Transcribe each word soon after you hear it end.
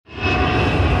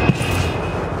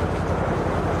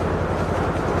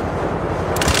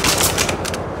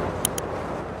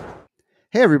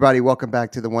Hey, everybody, welcome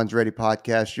back to the One's Ready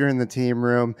podcast. You're in the team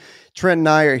room. Trent and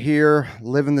I are here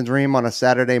living the dream on a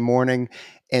Saturday morning,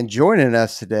 and joining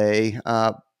us today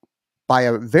by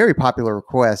a very popular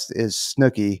request is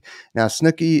Snooki. Now,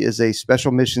 Snooki is a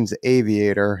Special Missions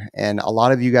Aviator, and a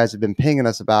lot of you guys have been pinging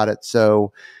us about it,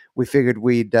 so we figured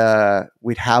we'd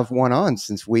have one on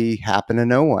since we happen to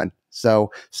know one.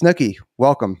 So, Snooki,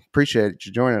 welcome. Appreciate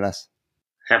you joining us.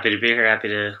 Happy to be here. Happy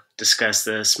to discuss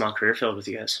the small career field with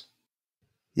you guys.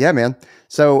 Yeah, man.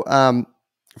 So,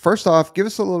 first off, give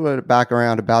us a little bit of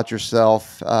background about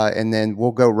yourself, and then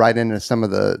we'll go right into some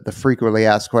of the frequently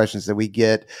asked questions that we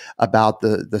get about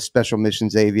the Special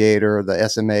Missions Aviator, or the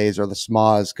SMAs, or the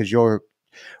SMAs, because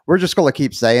we're just going to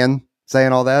keep saying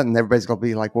all that, and everybody's going to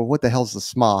be like, "Well, what the hell's the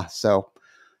SMA?" So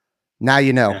now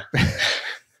you know. Yeah.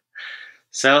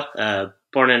 So,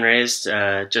 born and raised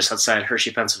just outside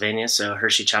Hershey, Pennsylvania. So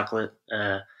Hershey chocolate.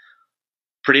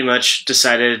 Pretty much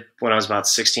decided when I was about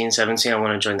 16, 17, I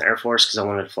wanted to join the Air Force because I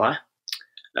wanted to fly.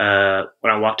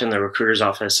 When I walked in the recruiter's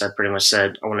office, I pretty much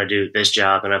said, I want to do this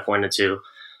job, and I pointed to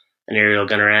an aerial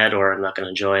gunner ad, or I'm not going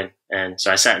to join. And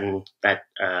so I sat in that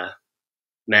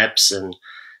MEPS and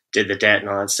did the debt and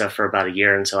all that stuff for about a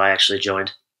year until I actually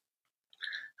joined.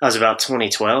 I was about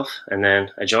 2012, and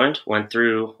then I joined, went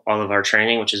through all of our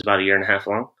training, which is about a year and a half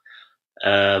long.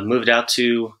 Moved out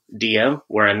to DM,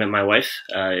 where I met my wife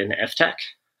in FTech.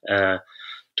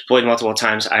 Deployed multiple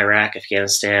times, Iraq,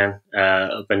 Afghanistan,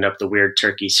 opened up the weird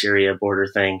Turkey-Syria border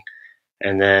thing,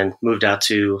 and then moved out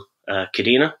to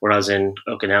Kadena, where I was in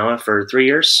Okinawa for 3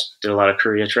 years, did a lot of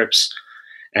Korea trips,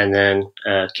 and then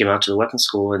came out to the weapons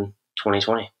school in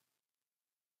 2020.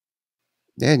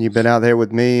 Yeah, and you've been out there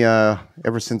with me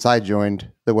ever since I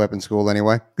joined the weapons school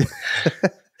anyway.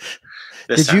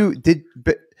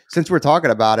 Since we're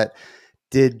talking about it,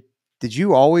 did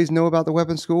you always know about the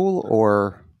weapons school,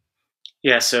 or?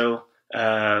 Yeah, so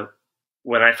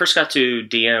when I first got to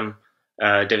DM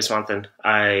Davis-Monthan,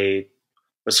 I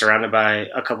was surrounded by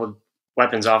a couple of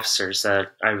weapons officers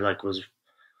that I was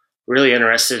really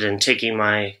interested in taking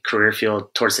my career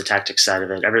field towards the tactics side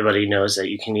of it. Everybody knows that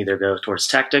you can either go towards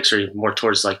tactics or more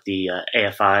towards like the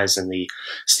AFIs and the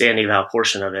stand eval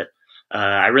portion of it.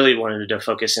 I really wanted to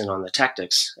focus in on the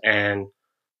tactics, and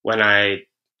when I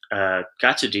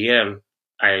got to DM,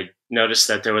 I noticed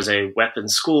that there was a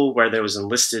weapons school where there was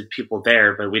enlisted people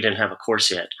there, but we didn't have a course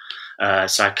yet.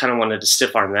 So I kind of wanted to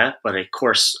stiff arm that, but a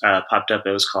course popped up.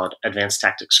 It was called Advanced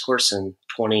Tactics Course in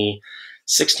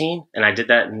 2016, and I did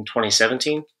that in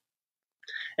 2017.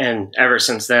 And ever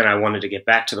since then, I wanted to get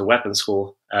back to the weapons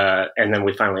school, and then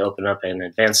we finally opened up an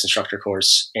advanced instructor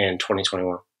course in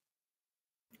 2021.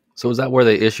 So is that where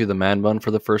they issue the man bun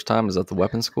for the first time? Is that the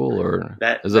weapons school, or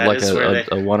is it like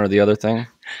a one or the other thing?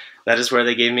 That is where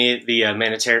they gave me the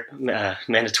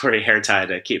mandatory hair tie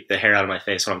to keep the hair out of my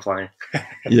face when I'm flying.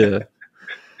 Yeah.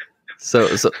 So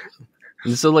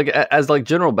like as like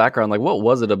general background, like what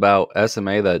was it about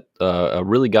SMA that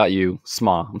really got you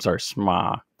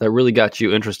SMA that really got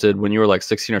you interested when you were like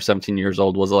 16 or 17 years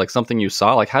old? Was it like something you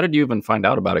saw? Like how did you even find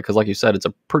out about it? Because like you said, it's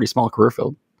a pretty small career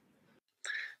field.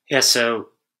 Yeah. So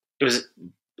it was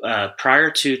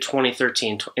prior to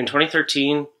 2013. In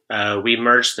 2013, we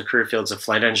merged the career fields of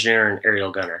flight engineer and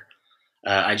aerial gunner.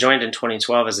 I joined in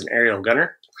 2012 as an aerial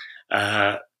gunner.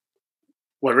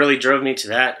 What really drove me to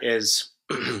that is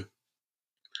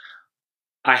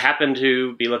I happened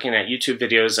to be looking at YouTube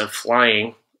videos of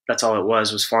flying. That's all it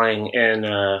was flying in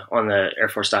on the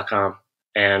airforce.com.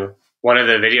 And one of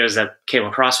the videos that came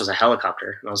across was a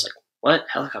helicopter. And I was like, what?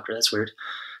 Helicopter? That's weird.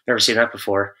 Never seen that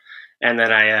before. And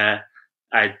then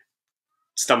I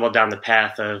stumbled down the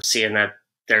path of seeing that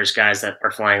there's guys that are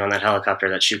flying on that helicopter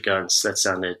that shoot guns. That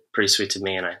sounded pretty sweet to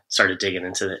me, and I started digging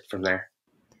into it from there.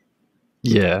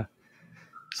 Yeah.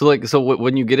 So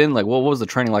when you get in, like, what was the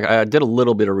training like? I did a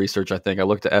little bit of research. I think I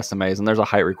looked at SMAs, and there's a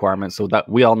height requirement, so that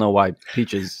we all know why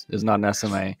Peaches is not an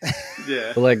SMA.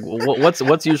 Yeah. But like,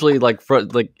 what's usually like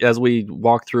as we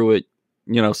walk through it,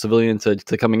 civilian to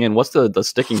coming in, what's the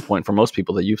sticking point for most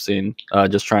people that you've seen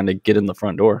just trying to get in the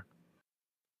front door?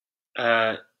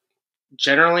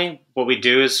 Generally, what we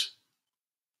do is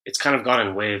it's kind of gone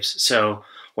in waves. So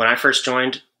when I first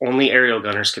joined, only aerial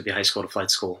gunners could be high school to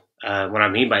flight school. What I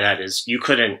mean by that is you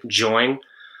couldn't join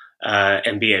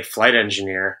and be a flight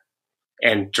engineer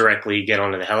and directly get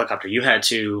onto the helicopter. You had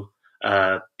to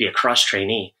be a cross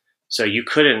trainee. So you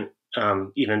couldn't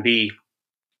even be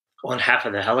on half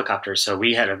of the helicopter. So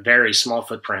we had a very small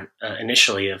footprint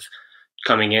initially of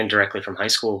coming in directly from high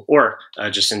school or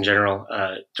just in general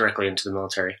directly into the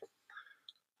military.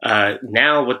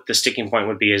 Now what the sticking point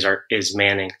would be is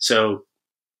manning. So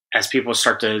as people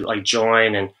start to like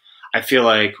join, and I feel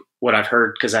like what I've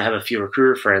heard, because I have a few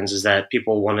recruiter friends, is that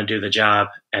people want to do the job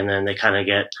and then they kind of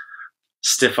get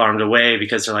stiff armed away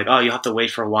because they're like, oh, you'll have to wait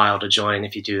for a while to join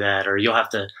if you do that, or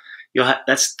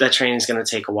that training is going to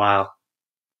take a while.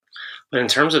 But in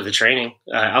terms of the training,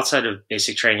 outside of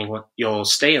basic training, you'll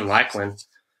stay in Lackland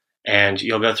and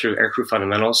you'll go through aircrew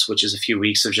fundamentals, which is a few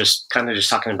weeks of just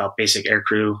talking about basic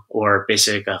aircrew or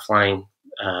basic flying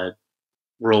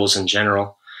rules in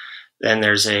general. Then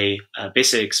there's a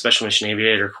basic Special Mission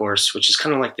Aviator course, which is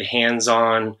kind of like the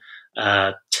hands-on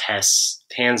tests,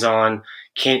 hands-on.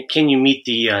 Can you meet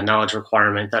the knowledge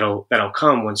requirement that'll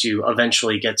come once you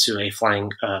eventually get to a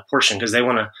flying portion? Because they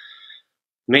want to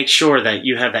make sure that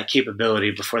you have that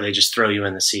capability before they just throw you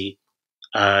in the seat.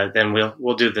 Then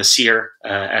we'll do the SEER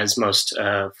as most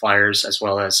flyers as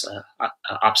well as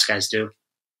ops guys do.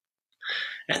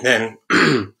 And then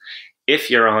if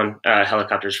you're on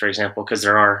helicopters, for example, because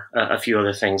there are a few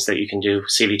other things that you can do,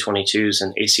 CV-22s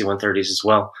and AC-130s as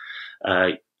well,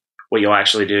 what you'll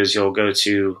actually do is you'll go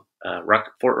to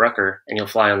Fort Rucker and you'll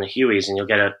fly on the Hueys and you'll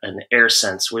get an air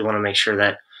sense. We want to make sure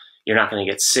that you're not going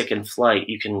to get sick in flight.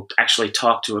 You can actually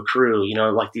talk to a crew,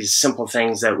 like these simple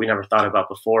things that we never thought about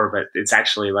before, but it's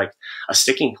actually like a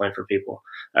sticking point for people.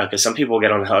 Because some people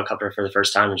get on a helicopter for the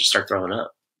first time and just start throwing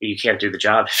up. You can't do the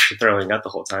job if you're throwing up the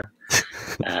whole time.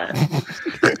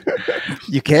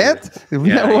 You can't? Yeah,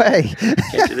 no way.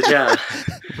 Can't do the job.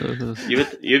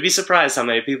 You'd be surprised how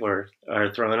many people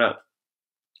are throwing up.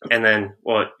 And then,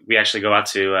 we actually go out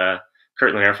to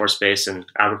Kirtland Air Force Base in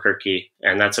Albuquerque,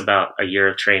 and that's about a year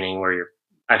of training where you're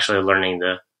actually learning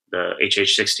the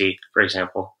HH-60, for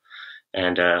example,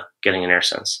 and getting an air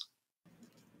sense.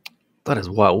 That is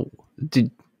wild.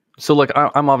 So like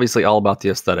I'm obviously all about the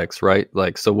aesthetics, right?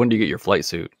 Like, so when do you get your flight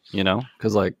suit?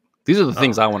 Because like these are the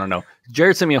things I want to know.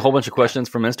 Jared sent me a whole bunch of questions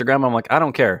from Instagram. I'm like, I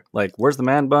don't care. Like, where's the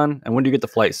man bun? And when do you get the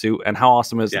flight suit? And how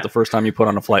awesome is it the first time you put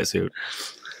on a flight suit?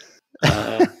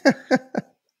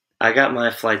 I got my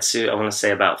flight suit, I want to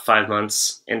say about 5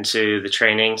 months into the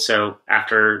training. So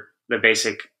after the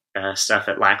basic stuff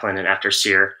at Lackland and after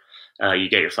SEER, you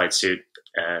get your flight suit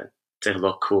to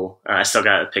look cool. I still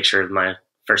got a picture of my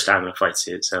first time in a flight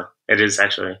suit. So it is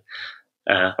actually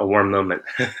a warm moment.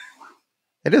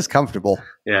 It is comfortable.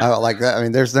 Yeah. I like that. I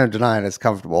mean, there's no denying it's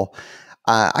comfortable.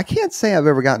 I can't say I've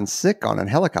ever gotten sick on a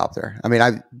helicopter. I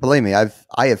mean, believe me,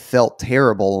 I have felt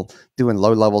terrible doing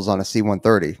low levels on a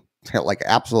C-130, like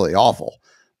absolutely awful.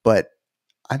 But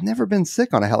I've never been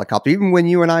sick on a helicopter. Even when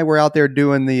you and I were out there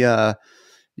doing the,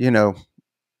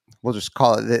 we'll just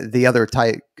call it the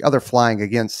other flying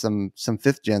against some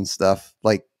 5th gen stuff.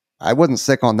 Like I wasn't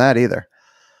sick on that either.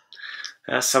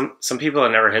 Some people it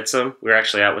never hits them. We were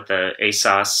actually out with the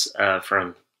ASOS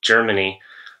from Germany.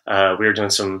 We were doing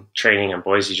some training in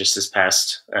Boise just this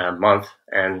past month,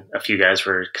 and a few guys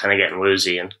were kind of getting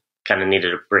woozy and kind of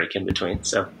needed a break in between.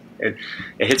 So it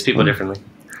hits people differently.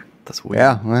 That's weird.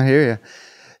 Yeah, I hear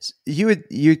you.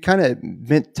 You kind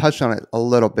of touched on it a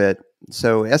little bit.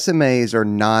 So SMAs are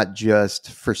not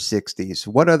just for 60s.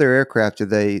 What other aircraft do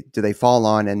they fall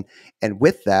on? And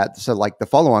with that, so like the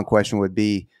follow-on question would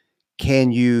be,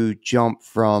 can you jump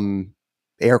from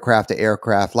aircraft to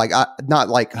aircraft? Like not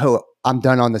like, oh, I'm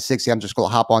done on the 60. I'm just going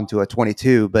to hop onto a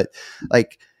 22. But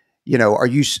like, are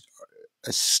you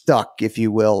stuck, if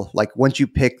you will? Like once you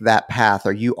pick that path,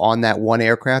 are you on that one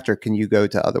aircraft or can you go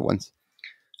to other ones?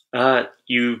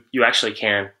 You actually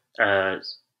can.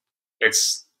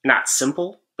 It's not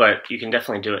simple, but you can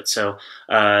definitely do it. So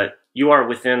you are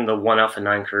within the 1 Alpha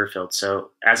 9 career field.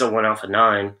 So as a 1 Alpha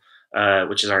 9,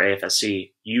 which is our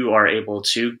AFSC, you are able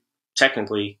to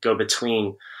technically go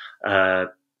between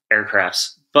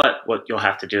aircrafts. But what you'll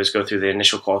have to do is go through the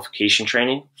initial qualification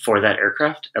training for that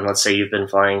aircraft. And let's say you've been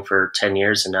flying for 10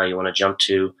 years and now you want to jump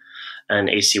to an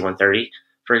AC-130,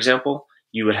 for example,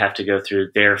 you would have to go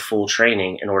through their full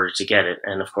training in order to get it.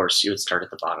 And of course, you would start at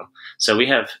the bottom. So we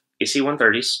have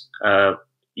AC-130s.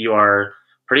 You are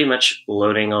pretty much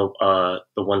loading the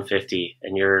 150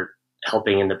 and you're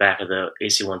helping in the back of the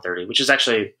AC-130, which is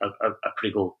actually a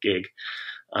pretty cool gig.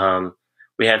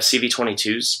 We have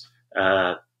CV-22s.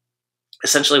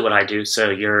 Essentially what I do,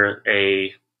 so you're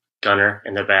a gunner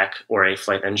in the back or a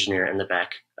flight engineer in the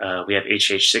back. We have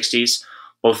HH-60s,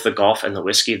 both the Golf and the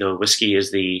Whiskey. The Whiskey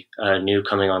is the new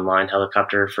coming online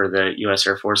helicopter for the U.S.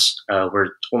 Air Force. We're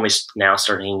only now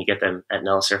starting to get them at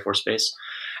Nellis Air Force Base.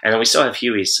 And then we still have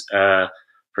Hueys,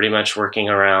 pretty much working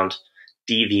around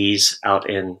DVs out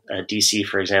in D.C.,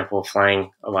 for example,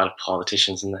 flying a lot of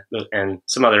politicians and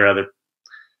some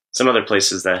other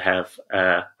places that have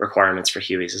requirements for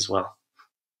Hueys as well.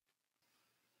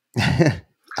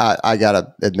 I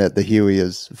gotta admit the Huey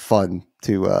is fun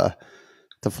to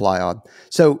to fly on.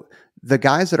 So the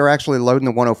guys that are actually loading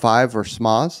the 105 are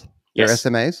SMAs? They're Yes.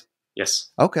 SMAs? Yes.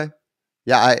 Okay.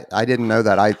 Yeah, I didn't know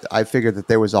that. I figured that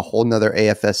there was a whole nother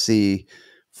AFSC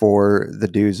for the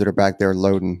dudes that are back there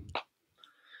loading.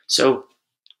 So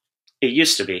it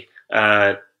used to be.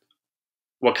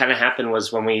 What kind of happened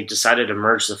was when we decided to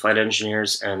merge the flight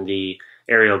engineers and the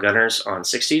aerial gunners on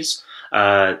 60s,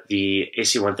 the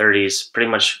AC-130s pretty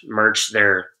much merged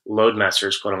their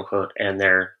loadmasters, quote unquote, and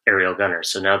their aerial gunners.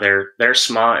 So now their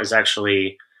SMA is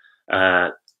actually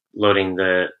loading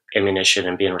the ammunition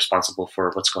and being responsible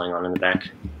for what's going on in the back.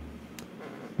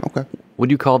 Okay. Would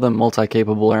you call them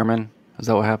multi-capable airmen? Is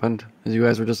that what happened? Is you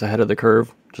guys were just ahead of the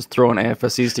curve, just throwing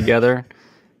AFSCs together?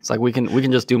 It's like we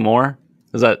can just do more.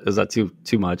 Is that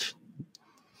too much?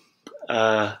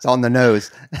 It's on the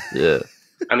nose. Yeah.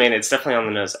 I mean, it's definitely on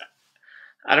the nose.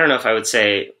 I don't know if I would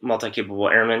say multi-capable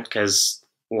airmen, because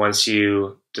once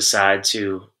you decide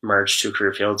to merge two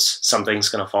career fields, something's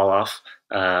going to fall off.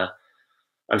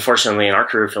 Unfortunately, in our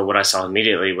career field, what I saw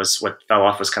immediately was what fell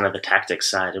off was kind of the tactics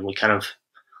side, and we kind of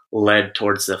led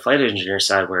towards the flight engineer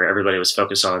side where everybody was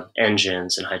focused on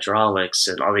engines and hydraulics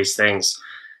and all these things.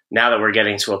 Now that we're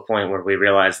getting to a point where we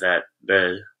realize that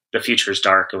the future is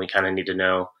dark and we kind of need to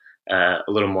know a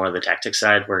little more of the tactics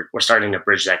side, we're starting to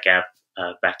bridge that gap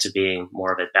back to being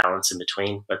more of a balance in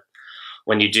between. But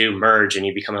when you do merge and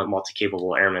you become a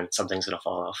multi-capable airman, something's going to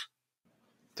fall off.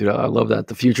 Dude, I love that.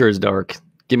 The future is dark.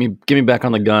 Give me back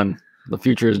on the gun. The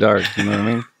future is dark. You know what I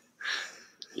mean?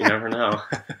 You never know.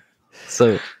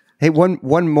 So, hey, one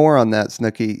more on that,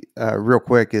 Snooki, real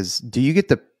quick is, do you get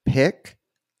to pick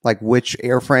like which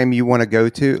airframe you want to go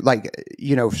to? Like,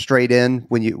 straight in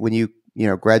when you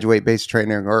graduate basic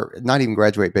training, or not even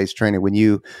graduate basic training, when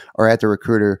you are at the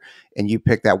recruiter and you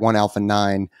pick that 1 Alpha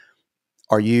 9,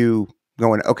 are you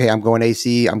going, okay, I'm going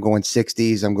AC, I'm going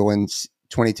 60s, I'm going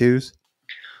 22s?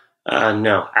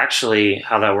 No, actually,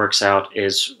 how that works out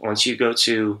is once you go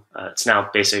to, it's now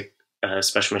basic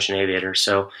Special Mission Aviator.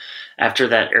 So after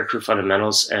that aircrew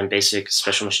fundamentals and basic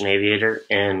Special Mission Aviator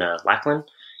in Lackland,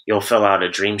 you'll fill out a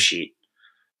dream sheet.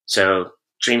 So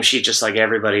dream sheet, just like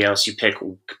everybody else, you pick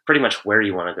pretty much where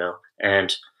you want to go.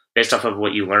 And based off of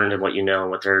what you learned and what you know,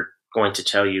 what they're going to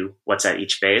tell you what's at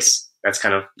each base, that's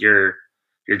kind of your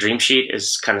dream sheet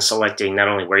is kind of selecting not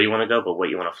only where you want to go, but what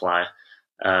you want to fly.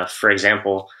 For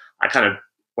example,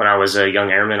 when I was a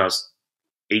young airman, I was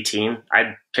 18,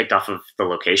 I picked off of the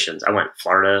locations. I went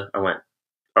Florida, I went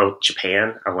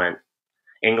Japan, I went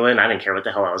England. I didn't care what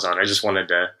the hell I was on. I just wanted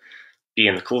to be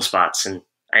in the cool spots. And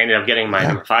I ended up getting my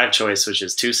number 5 choice, which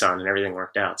is Tucson, and everything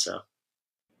worked out. So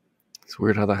it's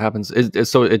weird how that happens.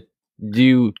 Do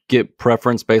you get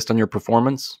preference based on your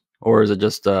performance, or is it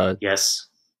just yes?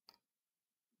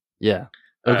 Yeah,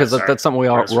 because that's something we're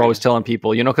always telling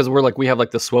people, because we have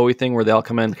like the SWOE thing where they all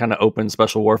come in kind of open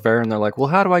special warfare, and they're like, well,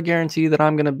 how do I guarantee that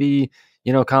I'm going to be,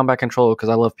 combat control because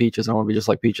I love Peaches and I want to be just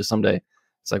like Peaches someday?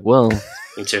 It's like, well,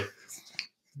 me too.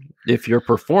 If your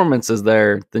performance is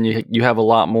there, then you have a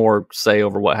lot more say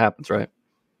over what happens, right?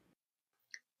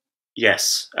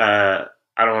 Yes. I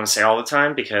don't want to say all the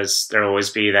time, because there'll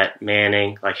always be that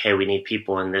manning, like, hey, we need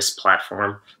people in this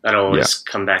platform. That'll always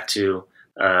come back to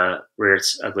rear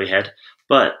its ugly head.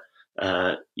 But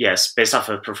yes, based off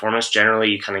of performance,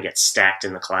 generally you kind of get stacked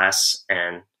in the class,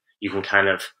 and you can kind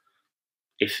of,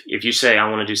 if you say I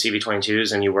want to do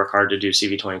CV-22s and you work hard to do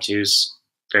CV-22s,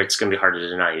 it's going to be hard to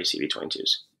deny you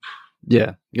CV-22s.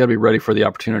 Yeah, you got to be ready for the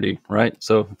opportunity, right?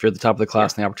 So if you're at the top of the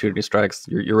class and the opportunity strikes,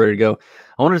 you're ready to go.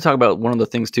 I wanted to talk about one of the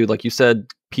things too, like you said,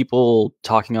 people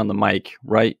talking on the mic,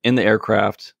 right? In the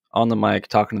aircraft, on the mic,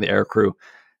 talking to the air crew.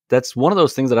 That's one of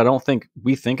those things that I don't think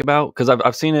we think about, because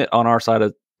I've seen it on our side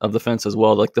of the fence as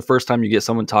well. Like the first time you get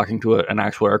someone talking to an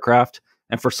actual aircraft,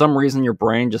 and for some reason your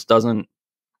brain just doesn't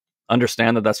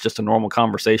understand that that's just a normal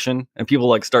conversation, and people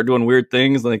like start doing weird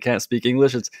things and they can't speak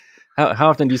English. It's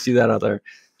how often do you see that out there?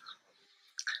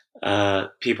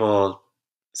 People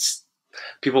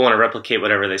want to replicate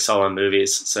whatever they saw in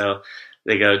movies, so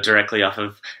they go directly off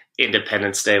of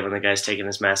Independence Day when the guy's taking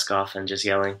his mask off and just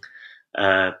yelling.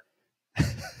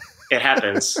 It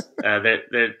happens.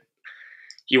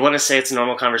 You want to say it's a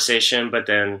normal conversation, but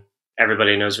then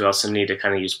everybody knows we also need to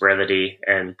kind of use brevity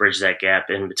and bridge that gap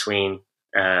in between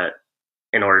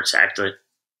in order to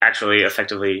actually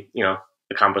effectively,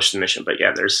 accomplish the mission. But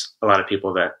yeah, there's a lot of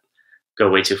people that go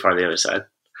way too far the other side.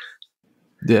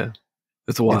 Yeah,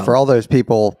 it's wild. And for all those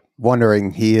people wondering,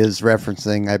 he is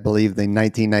referencing, I believe, the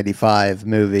 1995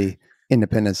 movie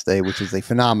Independence Day, which is a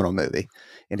phenomenal movie.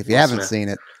 And if you haven't seen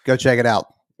it, go check it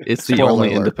out. It's the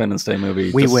only Independence Day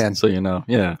movie. We win. So you know.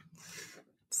 Yeah.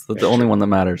 It's the only one that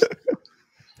matters.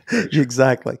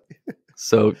 Exactly.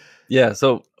 So yeah,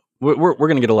 so we're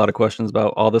gonna get a lot of questions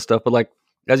about all this stuff, but like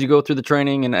as you go through the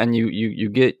training and you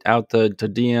get out to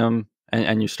DM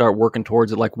and you start working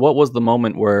towards it, like what was the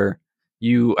moment where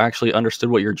you actually understood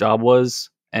what your job was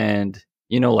and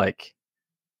like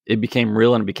it became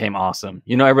real and it became awesome?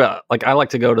 Like I like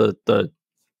to go to the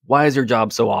why is your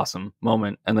job so awesome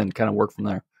moment and then kind of work from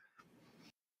there.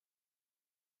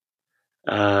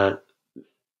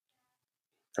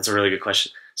 That's a really good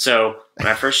question. So when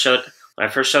I first showed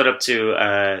up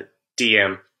to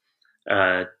DM,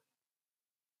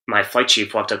 my flight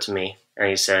chief walked up to me and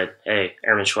he said, "Hey,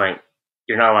 Airman Schwenk,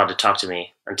 you're not allowed to talk to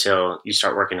me until you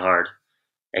start working hard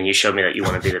and you show me that you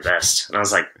want to be the best." And I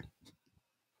was like,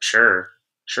 sure,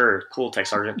 cool, Tech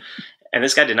Sergeant. And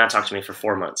this guy did not talk to me for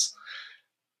 4 months.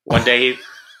 One day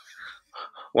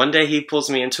he pulls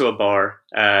me into a bar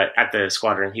at the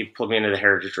squadron. He pulled me into the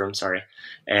heritage room,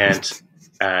 and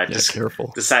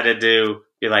decided to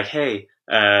be like, "Hey,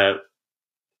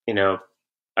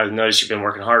 I've noticed you've been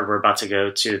working hard. We're about to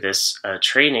go to this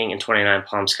training in 29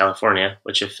 Palms, California,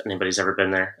 which if anybody's ever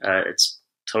been there, it's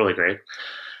totally great."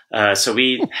 So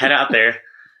we head out there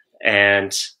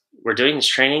and we're doing this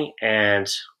training,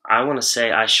 and I want to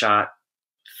say I shot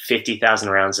 50,000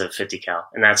 rounds of 50 cal.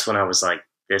 And that's when I was like,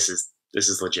 this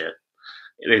is legit.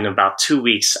 In about 2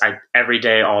 weeks, every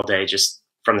day, all day, just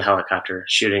from the helicopter,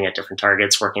 shooting at different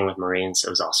targets, working with Marines. It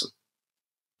was awesome.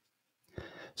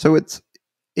 So it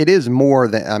is more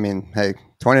than, hey,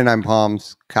 29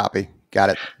 Palms, copy.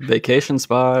 Got it. Vacation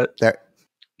spot. There.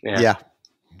 Yeah.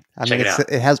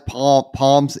 It has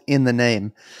palms in the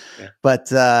name, but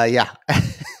yeah.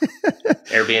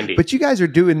 Airbnb. But you guys are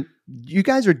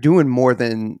doing more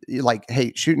than like,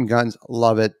 hey, shooting guns,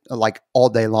 love it. Like all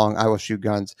day long, I will shoot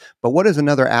guns. But what is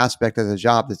another aspect of the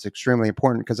job that's extremely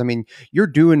important? Because you're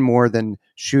doing more than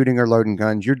shooting or loading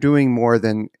guns. You're doing more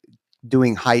than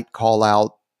doing height call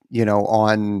out,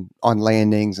 on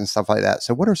landings and stuff like that.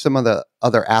 So what are some of the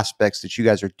other aspects that you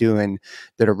guys are doing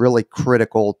that are really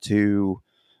critical to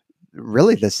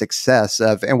really the success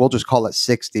of, and we'll just call it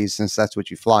 60s since that's what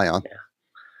you fly on?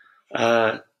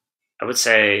 Yeah. I would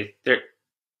say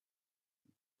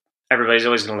everybody's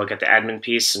always going to look at the admin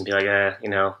piece and be like, I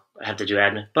have to do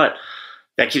admin, but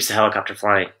that keeps the helicopter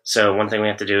flying. So one thing we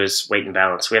have to do is weight and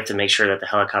balance. We have to make sure that the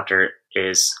helicopter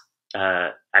is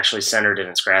actually centered in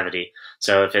its gravity.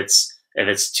 So if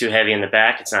it's too heavy in the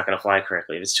back, it's not going to fly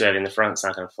correctly. If it's too heavy in the front, it's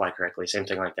not going to fly correctly. Same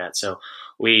thing like that. So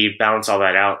we balance all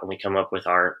that out and we come up with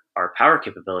our power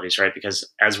capabilities, right? Because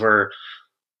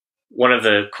one of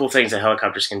the cool things that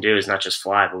helicopters can do is not just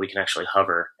fly, but we can actually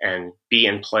hover and be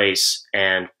in place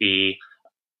and be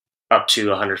up to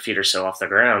 100 feet or so off the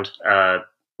ground,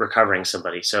 recovering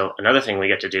somebody. So another thing we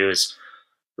get to do is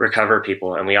recover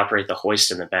people, and we operate the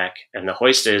hoist in the back. And the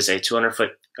hoist is a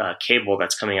 200-foot cable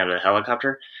that's coming out of the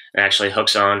helicopter and actually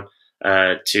hooks on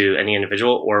to any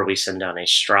individual, or we send down a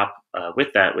strop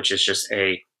with that, which is just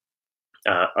a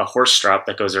horse strop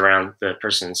that goes around the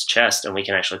person's chest, and we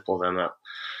can actually pull them up.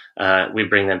 We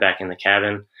bring them back in the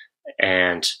cabin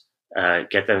and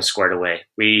get them squared away.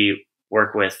 We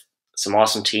work with some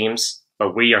awesome teams,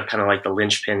 but we are kind of like the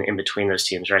linchpin in between those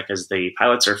teams, right? Because the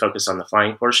pilots are focused on the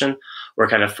flying portion. We're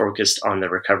kind of focused on the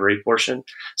recovery portion.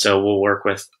 So we'll work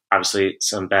with, obviously,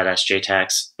 some badass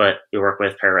JTACs, but we work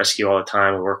with pararescue all the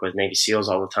time. We work with Navy SEALs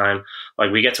all the time. Like,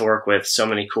 we get to work with so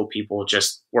many cool people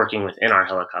just working within our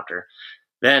helicopter.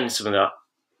 Then some of the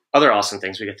other awesome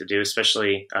things we get to do,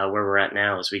 especially where we're at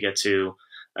now, is we get to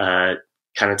kind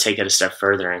of take it a step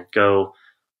further and go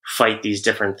fight these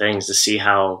different things to see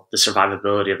how the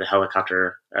survivability of the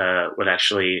helicopter would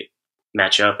actually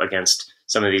match up against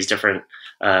some of these different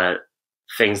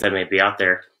things that may be out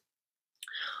there.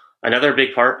 Another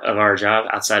big part of our job,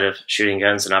 outside of shooting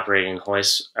guns and operating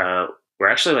hoists, we're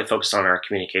actually focused on our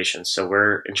communications. So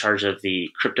we're in charge of the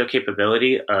crypto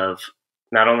capability of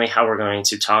not only how we're going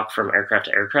to talk from aircraft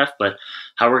to aircraft, but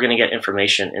how we're going to get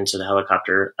information into the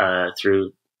helicopter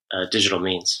through digital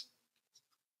means.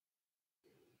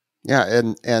 Yeah,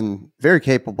 and very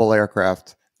capable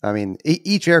aircraft.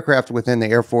 Each aircraft within the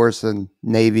Air Force and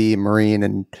Navy, Marine,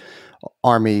 and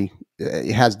Army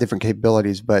has different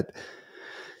capabilities, but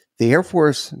the Air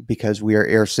Force, because we are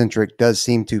air-centric, does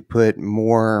seem to put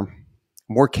more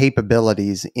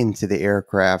capabilities into the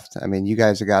aircraft. You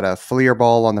guys have got a FLIR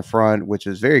ball on the front, which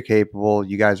is very capable.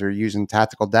 You guys are using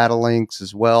tactical data links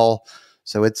as well.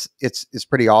 So it's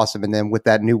pretty awesome. And then with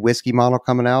that new whiskey model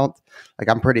coming out,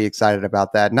 I'm pretty excited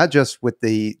about that. Not just with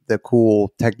the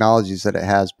cool technologies that it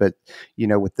has, but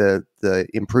with the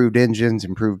improved engines,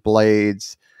 improved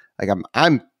blades.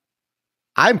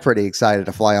 I'm pretty excited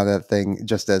to fly on that thing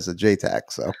just as a JTAC.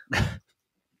 So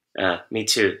Me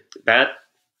too.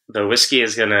 The whiskey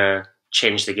is gonna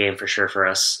change the game for sure for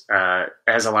us. It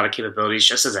has a lot of capabilities,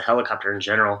 just as a helicopter in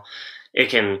general.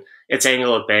 Its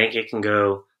angle of bank, it can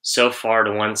go so far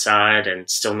to one side and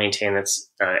still maintain its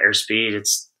airspeed.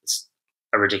 It's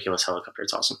a ridiculous helicopter.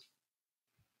 It's awesome.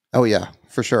 Oh yeah,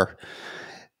 for sure.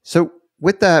 So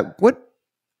with that,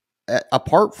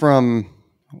 apart from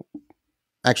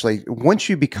actually, once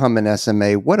you become an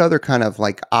SMA, what other kind of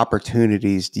like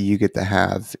opportunities do you get to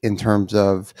have in terms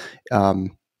of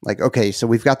like, okay, so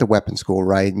we've got the weapon school,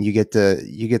 right? And you get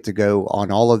to go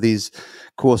on all of these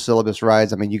cool syllabus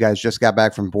rides. I mean, you guys just got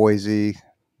back from Boise.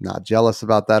 Not jealous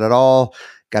about that at all.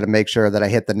 Got to make sure that I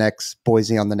hit the next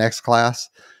Boise on the next class.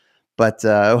 But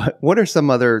what are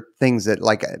some other things that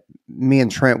like me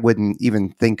and Trent wouldn't even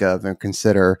think of and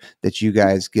consider that you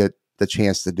guys get the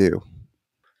chance to do?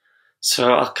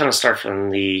 So I'll kind of start from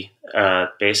the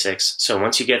basics. So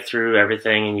once you get through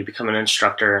everything and you become an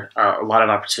instructor, a lot of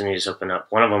opportunities open up.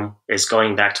 One of them is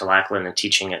going back to Lackland and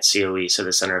teaching at COE, so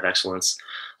the Center of Excellence.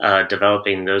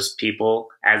 Developing those people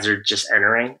as they're just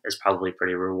entering is probably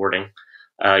pretty rewarding.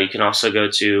 You can also go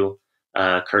to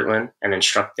Kirtland and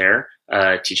instruct there,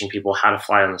 teaching people how to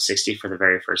fly on the 60 for the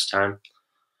very first time.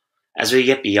 As we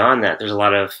get beyond that, there's a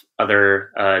lot of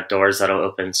other doors that'll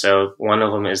open. So one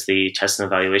of them is the Test and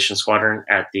Evaluation Squadron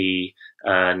at the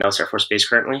Nellis Air Force Base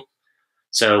currently.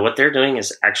 So what they're doing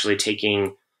is actually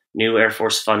taking new Air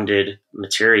Force funded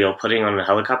material, putting on a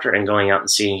helicopter and going out and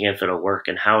seeing if it'll work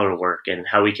and how it'll work and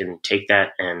how we can take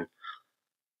that and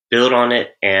build on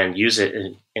it and use it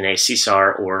in a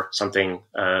CSAR or something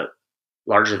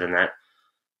larger than that.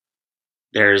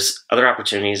 There's other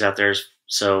opportunities out there.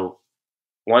 So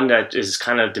one that is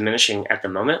kind of diminishing at the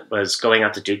moment was going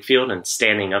out to Duke Field and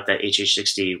standing up that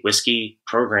HH-60 whiskey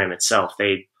program itself.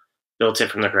 They built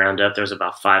it from the ground up. There was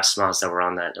about 5 SMAs that were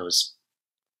on that. It was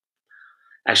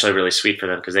actually really sweet for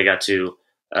them because they got to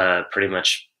pretty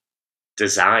much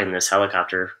design this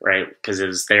helicopter, right? Because it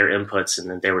was their inputs, and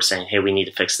then they were saying, "Hey, we need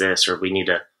to fix this, or we need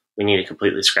to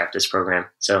completely scrap this program."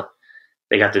 So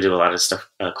they got to do a lot of stuff,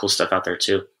 cool stuff out there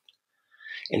too.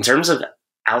 In terms of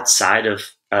outside of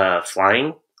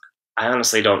flying, I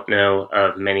honestly don't know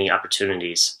of many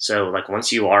opportunities. So like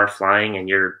once you are flying and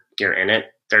you're in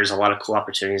it, there's a lot of cool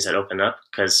opportunities that open up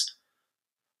because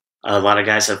a lot of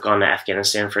guys have gone to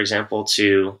Afghanistan, for example,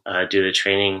 to do the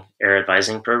training air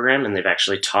advising program, and they've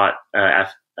actually taught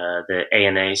the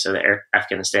ANA, so the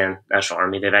Afghanistan National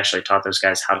Army, they've actually taught those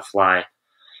guys how to fly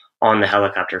on the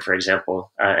helicopter, for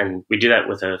example. And we do that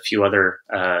with a few other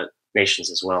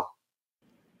nations as well.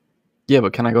 Yeah,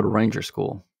 but can I go to Ranger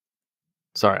School?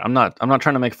 Sorry, I'm not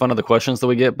trying to make fun of the questions that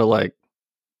we get, but like,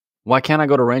 why can't I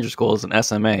go to Ranger School as an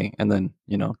SMA and then,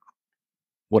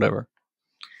 whatever?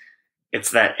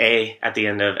 It's that A at the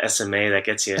end of SMA that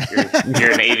gets you.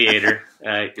 You're an aviator.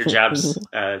 Your job's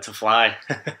to fly.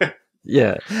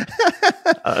 Yeah.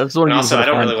 And also, I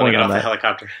don't really want to get off the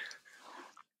helicopter.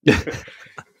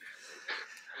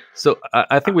 So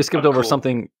I think we skipped over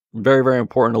something very, very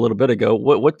important a little bit ago.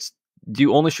 Do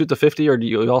you only shoot the 50 or do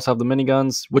you also have the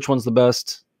miniguns? Which one's the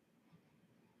best?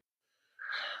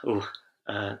 Ooh,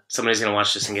 somebody's going to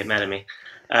watch this and get mad at me.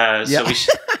 So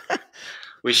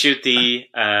we shoot the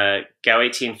GAU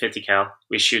 18 50 cal.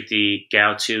 We shoot the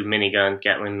GAU 2 minigun,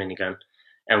 Gatling minigun.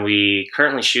 And we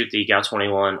currently shoot the GAU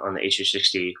 21 on the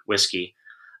HH-60 whiskey.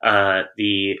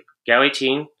 The GAU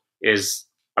 18 is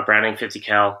a Browning 50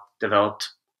 cal developed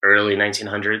early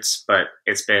 1900s, but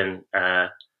it's been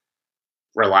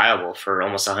reliable for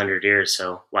almost 100 years.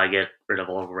 So why get rid of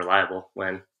all reliable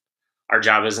when our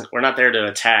job we're not there to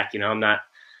attack. I'm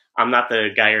not the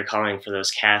guy you're calling for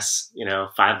those casts,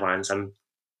 5 lines.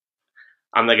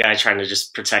 I'm the guy trying to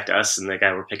just protect us and the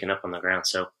guy we're picking up on the ground.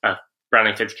 So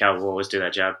Browning 50 cal will always do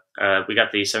that job. We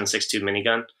got the 7.62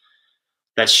 minigun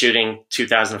that's shooting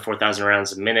 2,000 to 4,000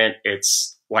 rounds a minute.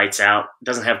 It's lights out. It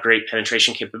doesn't have great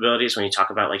penetration capabilities when you talk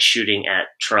about like shooting at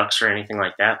trucks or anything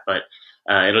like that, but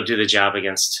it'll do the job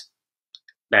against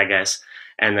bad guys.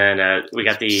 And then we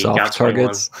got the soft GAU 21.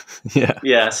 targets.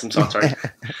 Yeah, some soft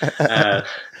targets.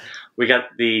 We got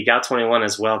the GAU 21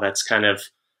 as well. That's kind of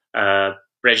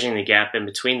bridging the gap in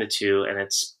between the two, and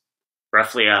it's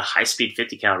roughly a high-speed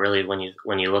 50 cal. Really, when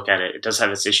you look at it, it does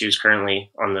have its issues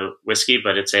currently on the whiskey,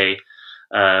 but it's a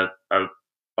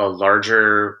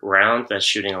larger round that's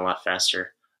shooting a lot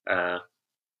faster.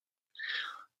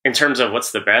 In terms of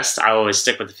what's the best, I always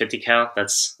stick with the 50 cal.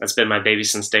 That's been my baby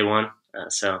since day one,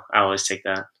 so I always take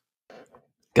that.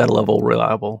 Gotta level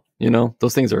reliable.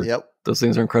 Those things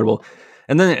are incredible.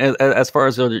 And then as far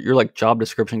as your like job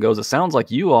description goes, it sounds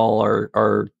like you all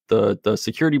are the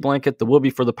security blanket, the whoopee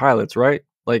for the pilots, right?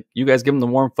 Like you guys give them the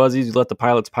warm fuzzies, you let the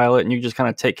pilots pilot, and you just kind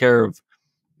of take care of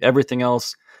everything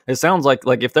else. It sounds like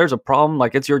if there's a problem,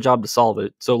 like it's your job to solve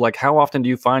it. So like how often do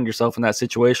you find yourself in that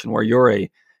situation where you're a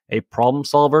problem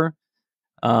solver,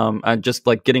 and just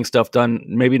like getting stuff done,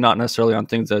 maybe not necessarily on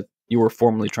things that you were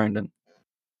formerly trained in?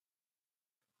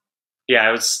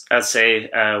 Yeah, I'd say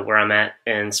where I'm at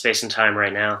in space and time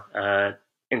right now,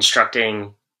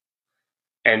 instructing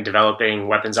and developing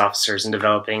weapons officers and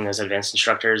developing those advanced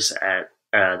instructors at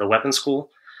the weapons school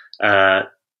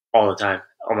all the time.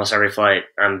 Almost every flight,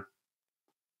 I'm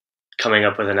coming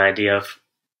up with an idea of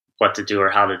what to do or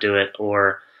how to do it.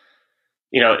 Or,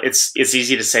 it's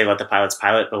easy to say let the pilots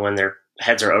pilot, but when their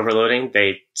heads are overloading,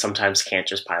 they sometimes can't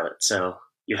just pilot. So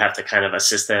you have to kind of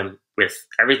assist them with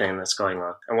everything that's going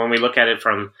on. And when we look at it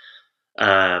from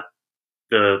the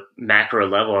macro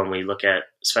level, and we look at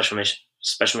Special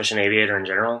Mission Aviator in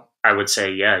general, I would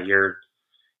say, yeah, you're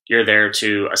there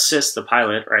to assist the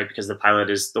pilot, right? Because the pilot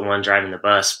is the one driving the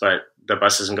bus, but the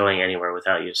bus isn't going anywhere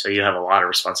without you. So you have a lot of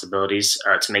responsibilities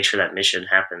to make sure that mission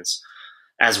happens,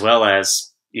 as well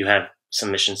as you have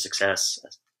some mission success.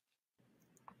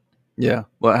 Yeah.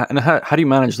 Well, and how do you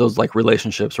manage those like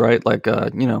relationships, right? Like,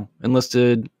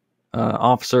 enlisted,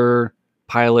 officer,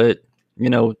 pilot,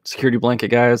 security blanket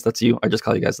guys. That's you. I just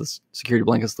call you guys the security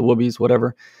blankets, the whoobies,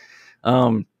 whatever.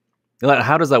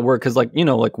 How does that work? Because like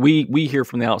we hear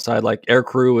from the outside, like air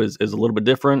crew is a little bit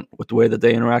different with the way that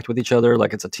they interact with each other.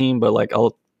 Like it's a team, but like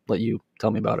I'll let you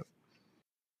tell me about it.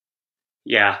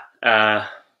 Yeah.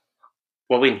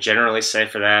 What we generally say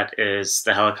for that is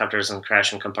the helicopters and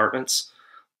crashing compartments.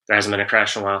 There hasn't been a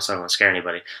crash in a while, so I don't want to scare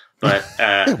anybody. But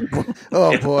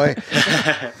oh boy,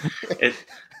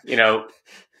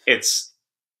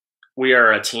 we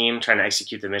are a team trying to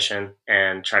execute the mission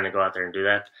and trying to go out there and do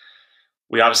that.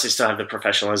 We obviously still have the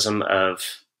professionalism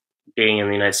of being in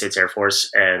the United States Air Force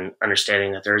and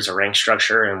understanding that there is a rank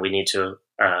structure and we need to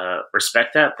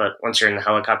respect that. But once you're in the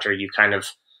helicopter, you kind of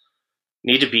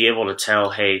need to be able to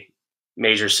tell, hey,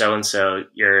 Major so-and-so,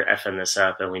 you're effing this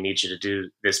up and we need you to do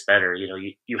this better.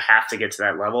 You have to get to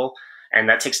that level, and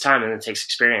that takes time and it takes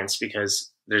experience, because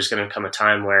there's going to come a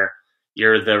time where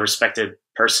you're the respected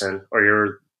person or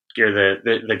you're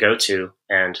the go-to,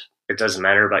 and it doesn't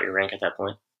matter about your rank at that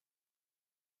point.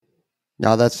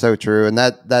 No, that's so true. And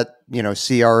that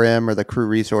CRM, or the crew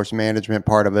resource management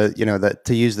part of it, that,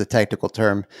 to use the technical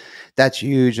term, that's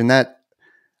huge. And that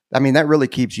really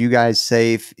keeps you guys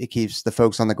safe. It keeps the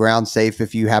folks on the ground safe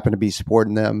if you happen to be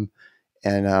supporting them.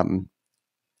 And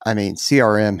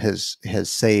CRM has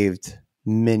saved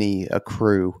many a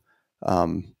crew.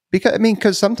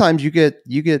 Because sometimes you get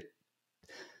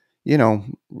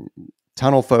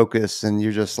tunnel focus, and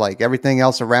you're just like, everything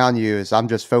else around you is, I'm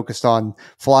just focused on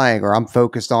flying, or I'm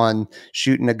focused on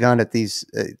shooting a gun at these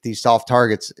soft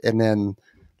targets, and then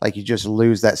like you just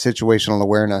lose that situational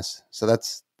awareness. So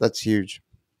that's huge.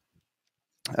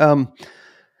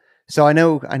 So I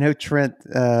know Trent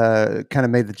kind of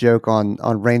made the joke on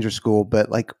Ranger School, but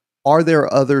like, are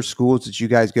there other schools that you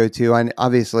guys go to? And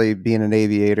obviously, being an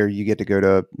aviator, you get to go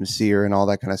to SEER and all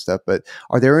that kind of stuff. But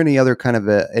are there any other kind of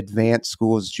advanced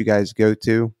schools that you guys go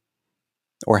to,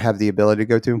 or have the ability to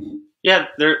go to? Yeah,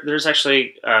 there's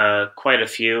actually quite a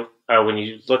few. When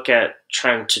you look at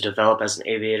trying to develop as an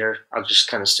aviator, I'll just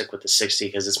kind of stick with the 60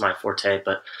 because it's my forte.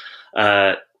 But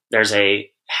there's a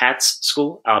HATS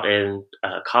school out in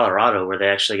Colorado where they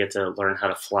actually get to learn how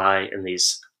to fly in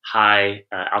these high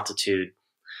altitude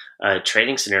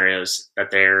training scenarios.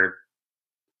 That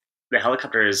the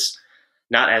helicopter is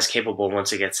not as capable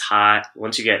once it gets high.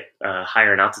 Once you get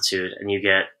higher in altitude and you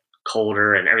get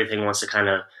colder and everything wants to kind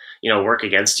of work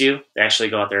against you, they actually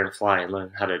go out there and fly and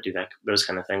learn how to do those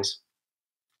kind of things.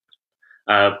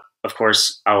 Of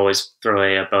course, I always throw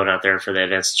a bone out there for the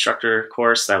advanced instructor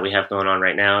course that we have going on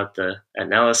right now at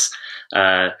Nellis.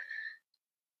 I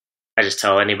just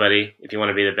tell anybody, if you want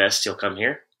to be the best, you'll come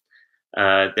here.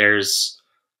 There's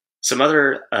some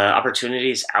other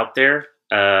opportunities out there.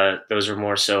 Those are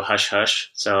more so hush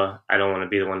hush, so I don't want to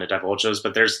be the one to divulge those.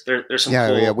 But there's some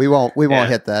cool, yeah, we won't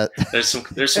hit that.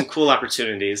 There's some cool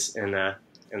opportunities in the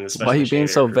Special. Why are you being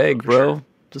so vague, bro? Sure.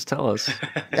 Just tell us.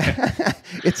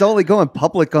 It's only going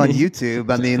public on YouTube.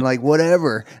 I mean, like,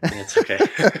 whatever. It's okay.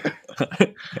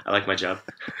 I like my job.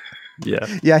 Yeah.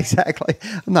 Yeah, exactly.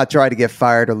 I'm not trying to get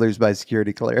fired or lose my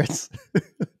security clearance.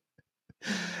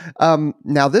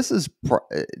 Now, this is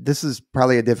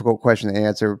probably a difficult question to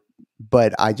answer,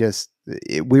 but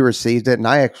we received it, and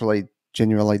I actually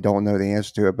genuinely don't know the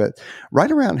answer to it. But right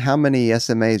around how many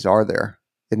SMAs are there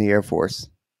in the Air Force?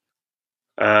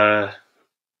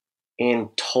 In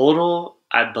total,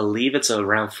 I believe it's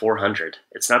around 400.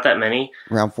 It's not that many.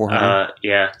 Around 400.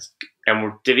 Yeah, and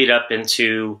we're divvied up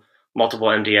into multiple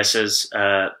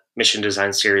MDSs, mission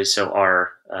design series. So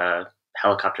our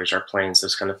helicopters, our planes,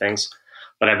 those kind of things.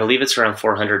 But I believe it's around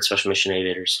 400 Special Mission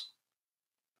Aviators.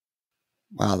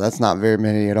 Wow, that's not very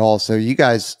many at all. So you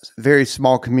guys, very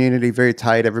small community, very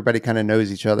tight. Everybody kind of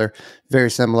knows each other.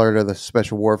 Very similar to the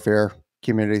special warfare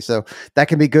community. So that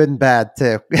can be good and bad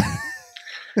too.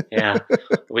 Yeah,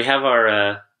 we have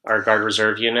our Guard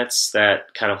Reserve units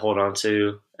that kind of hold on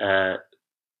to a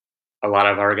lot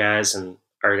of our guys, and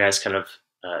our guys kind of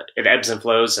it ebbs and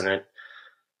flows, and it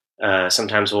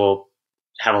sometimes we'll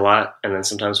have a lot, and then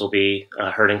sometimes we'll be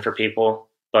hurting for people.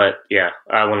 But yeah,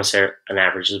 I want to say an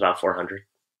average is about 400.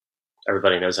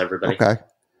 Everybody knows everybody. Okay.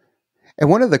 And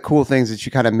one of the cool things that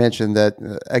you kind of mentioned that,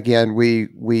 again, we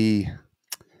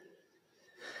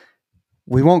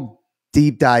won't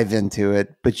deep dive into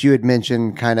it, but you had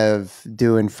mentioned kind of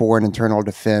doing foreign internal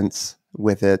defense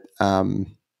with it.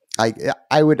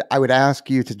 I would ask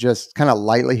you to just kind of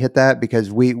lightly hit that,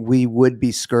 because we would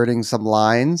be skirting some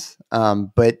lines.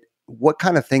 But what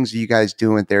kind of things are you guys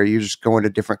doing there? You're just going to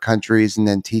different countries and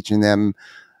then teaching them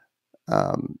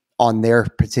on their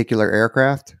particular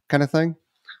aircraft kind of thing?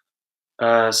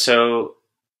 So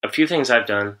a few things I've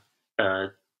done,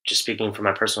 just speaking from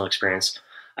my personal experience,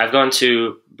 I've gone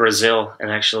to Brazil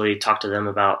and actually talked to them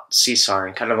about CSAR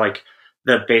and kind of like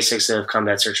the basics of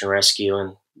combat search and rescue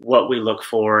and what we look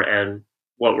for and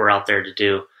what we're out there to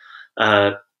do.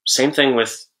 Same thing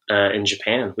with in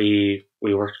Japan. We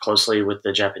worked closely with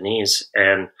the Japanese,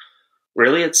 and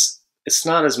really it's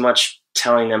not as much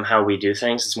telling them how we do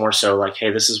things. It's more so like,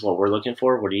 hey, this is what we're looking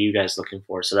for. What are you guys looking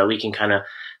for? So that we can kind of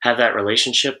have that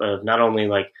relationship of not only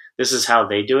like this is how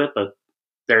they do it, but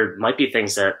there might be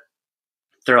things that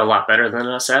they're a lot better than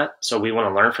us at. So we want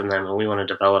to learn from them and we want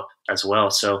to develop as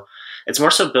well. So it's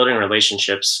more so building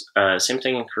relationships. Same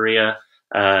thing in Korea.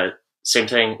 Same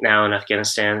thing now in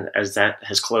Afghanistan, as that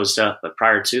has closed up. But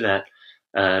prior to that,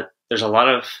 there's a lot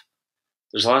of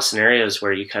scenarios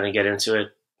where you kind of get into it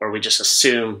where we just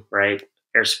assume, right,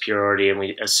 air superiority, and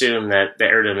we assume that the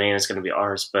air domain is going to be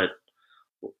ours. But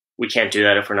we can't do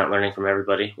that if we're not learning from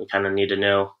everybody. We kind of need to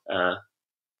know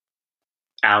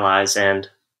allies and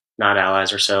not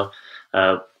allies or so,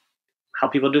 how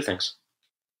people do things.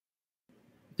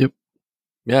 Yep.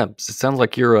 Yeah. It sounds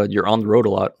like you're on the road a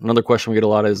lot. Another question we get a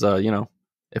lot is,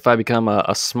 if I become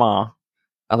a SMA,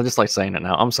 I just like saying it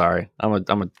now. I'm sorry. I'm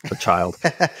a child.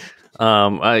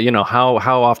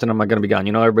 How often am I going to be gone?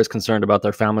 Everybody's concerned about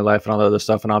their family life and all that other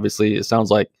stuff. And obviously it sounds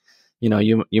like,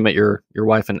 you met your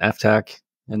wife in FTAC,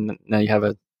 and now you have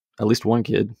at least one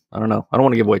kid. I don't know. I don't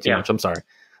want to give away too much. I'm sorry.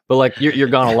 But like you're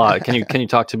gone a lot. Can you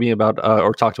talk to me about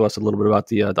or talk to us a little bit about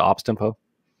the ops tempo?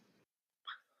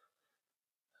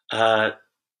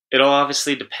 It'll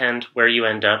obviously depend where you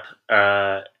end up,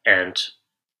 and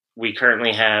we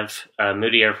currently have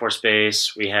Moody Air Force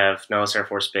Base, we have Nellis Air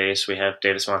Force Base, we have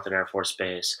Davis-Monthan Air Force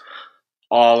Base,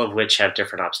 all of which have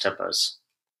different ops tempos.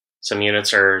 Some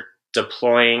units are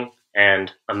deploying,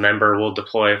 and a member will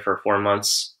deploy for 4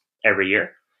 months every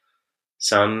year.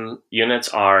 Some units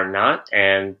are not,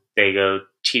 and they go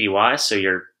TDY, so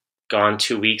you're gone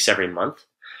 2 weeks every month.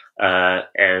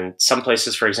 And some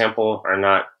places, for example, are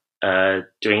not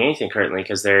doing anything currently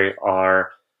because they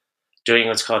are doing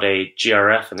what's called a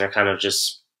GRF, and they're kind of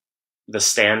just the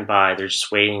standby. They're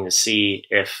just waiting to see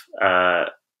if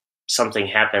something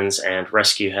happens and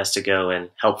rescue has to go and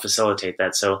help facilitate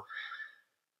that. So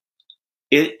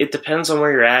it depends on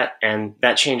where you're at, and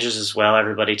that changes as well.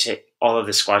 All of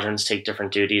the squadrons take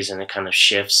different duties, and it kind of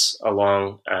shifts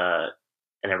along, and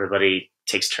everybody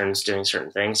takes turns doing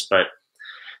certain things. But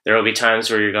there will be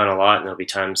times where you're gone a lot, and there'll be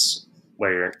times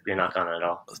where you're not gone at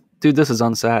all. Dude, this is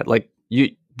unsad. Like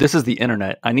this is the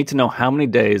internet. I need to know how many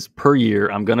days per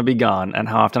year I'm going to be gone, and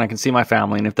how often I can see my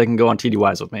family, and if they can go on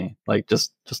TDYs with me. Like,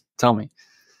 just tell me.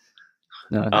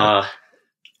 No.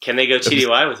 Can they go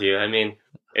TDY with you? I mean,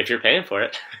 if you're paying for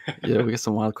it. Yeah, we get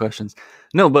some wild questions.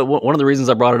 No, but one of the reasons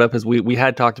I brought it up is we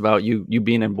had talked about you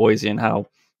being in Boise and how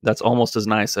that's almost as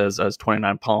nice as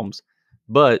 29 Palms.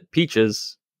 But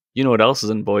Peaches, you know what else is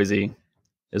in Boise,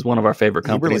 is one of our favorite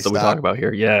companies that we talk about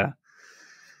here. Yeah.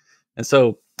 And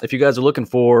so if you guys are looking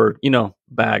for,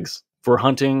 bags for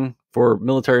hunting, for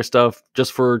military stuff,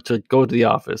 just to go to the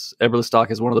office, Eberle Stock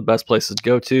is one of the best places to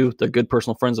go to. They're good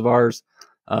personal friends of ours,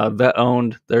 vet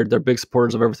owned. They're big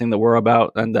supporters of everything that we're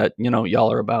about and that,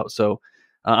 y'all are about. So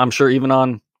I'm sure even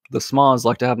on the smalls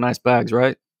like to have nice bags,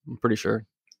 right? I'm pretty sure.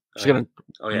 Just going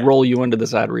to roll you into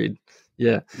this ad read.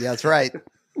 Yeah. Yeah, that's right.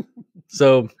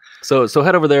 So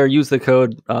head over there, use the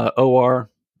code OR10,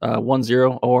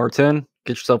 OR10.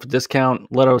 get yourself a discount.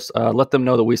 Let them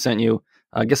know that we sent you.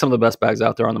 Get some of the best bags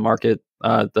out there on the market.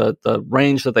 The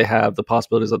range that they have, the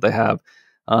possibilities that they have,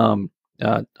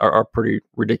 are pretty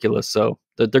ridiculous. So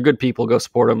they're good people. Go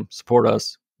support them. Support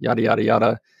us. Yada yada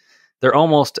yada. They're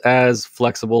almost as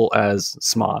flexible as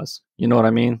SMAs. You know what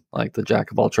I mean? Like the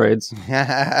jack of all trades.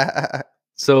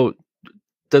 So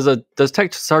does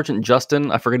Tech Sergeant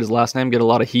Justin, I forget his last name, get a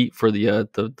lot of heat for the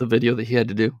video that he had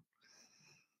to do?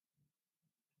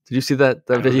 Did you see that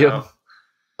video?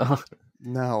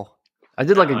 No. I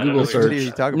did like a Google search. What are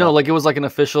you talking No, about? like it was like an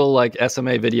official like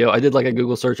SMA video. I did like a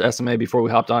Google search SMA before we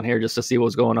hopped on here just to see what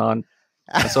was going on.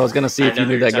 And so I was going to see if you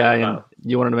knew that guy and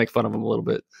you wanted to make fun of him a little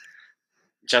bit.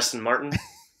 Justin Martin?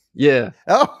 Yeah.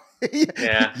 Oh,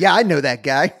 yeah. Yeah, I know that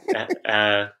guy.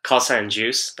 Call sign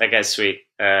Juice. That guy's sweet.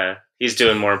 He's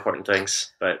doing more important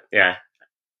things, but yeah.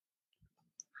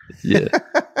 Yeah.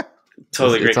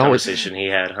 Totally great conversation he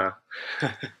had, huh?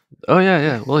 Oh,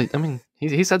 yeah. Well, I mean,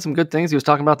 he said some good things. He was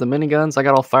talking about the miniguns. I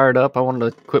got all fired up. I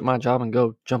wanted to quit my job and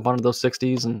go jump onto those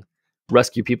 60s and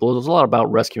rescue people. It was a lot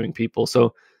about rescuing people.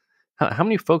 So how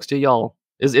many folks do y'all...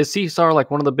 Is CSAR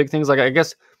like one of the big things? Like, I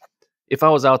guess if I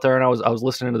was out there and I was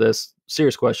listening to this,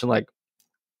 serious question, like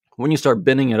when you start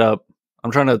bending it up,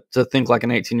 I'm trying to think like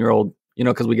an 18-year-old,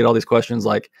 because we get all these questions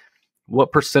like,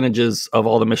 what percentages of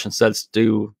all the mission sets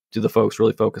do the folks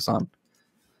really focus on?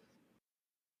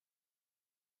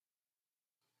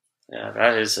 Yeah,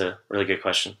 that is a really good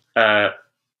question. I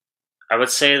would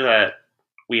say that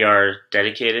we are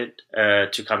dedicated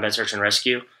to combat search and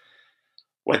rescue.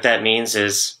 What that means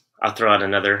is, I'll throw out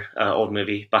another old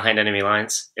movie, Behind Enemy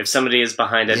Lines. If somebody is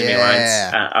behind enemy lines,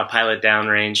 a pilot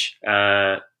downrange,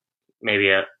 maybe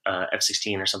a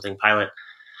F-16 or something, pilot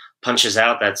punches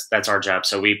out, that's our job.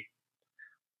 So we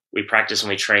practice and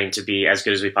we train to be as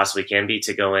good as we possibly can be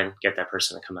to go in, get that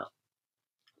person to come out.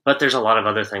 But there's a lot of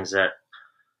other things that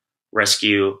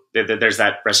rescue, there's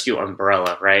that rescue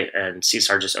umbrella, right? And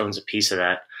CSAR just owns a piece of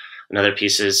that. Another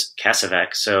piece is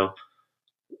CASEVAC. So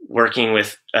working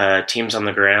with teams on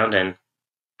the ground and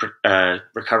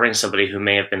recovering somebody who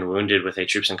may have been wounded with a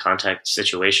troops in contact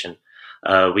situation.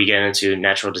 We get into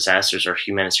natural disasters or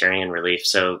humanitarian relief.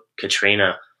 So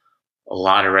Katrina, a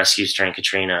lot of rescues during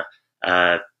Katrina,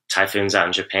 typhoons out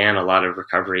in Japan, a lot of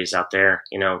recoveries out there.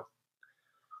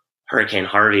 Hurricane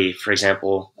Harvey, for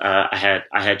example, I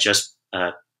had just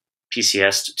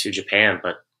PCS'd to Japan,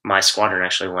 but my squadron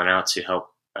actually went out to help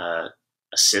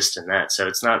assist in that. So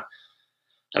it's not,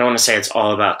 I don't want to say it's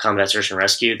all about combat search and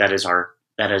rescue. That is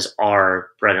our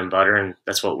bread and butter, and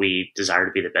that's what we desire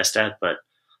to be the best at. But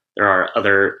there are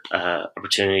other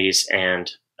opportunities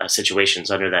and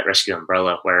situations under that rescue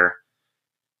umbrella where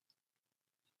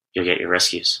you'll get your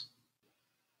rescues.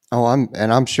 Oh,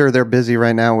 I'm sure they're busy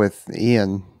right now with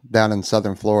Ian down in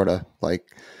southern Florida. Like,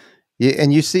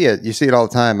 and you see it all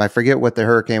the time. I forget what the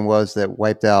hurricane was that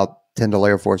wiped out Tyndall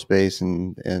Air Force Base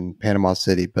in Panama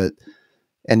City,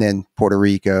 and then Puerto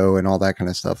Rico and all that kind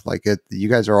of stuff. Like you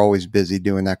guys are always busy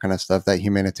doing that kind of stuff, that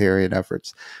humanitarian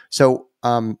efforts. So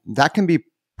that can be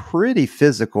pretty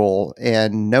physical.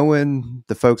 And knowing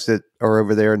the folks that are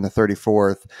over there in the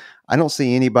 34th, I don't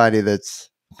see anybody that's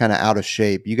kind of out of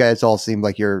shape. You guys all seem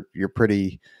like you're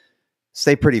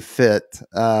stay pretty fit.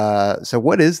 So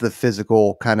what is the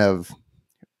physical kind of,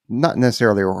 not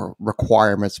necessarily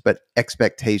requirements, but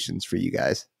expectations for you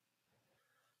guys?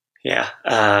 Yeah.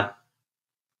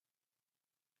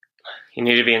 You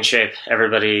need to be in shape.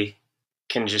 Everybody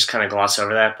can just kind of gloss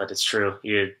over that, but it's true.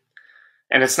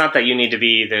 And it's not that you need to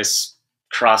be this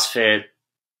CrossFit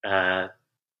guy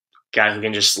who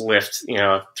can just lift,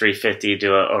 350,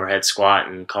 do an overhead squat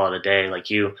and call it a day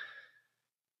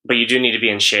but you do need to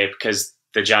be in shape because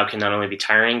the job can not only be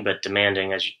tiring, but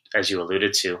demanding, as you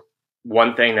alluded to.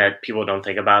 One thing that people don't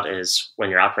think about is when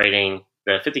you're operating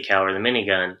the 50 cal or the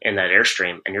minigun in that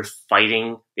airstream and you're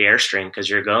fighting the airstream because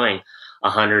you're going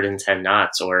 110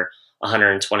 knots or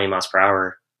 120 miles per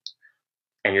hour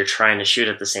and you're trying to shoot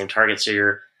at the same target. So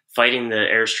you're fighting the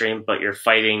airstream, but you're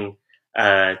fighting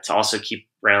to also keep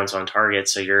rounds on target.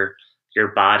 So your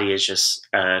body is just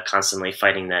constantly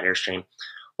fighting that airstream.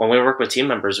 When we work with team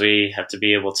members, we have to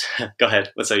be able to go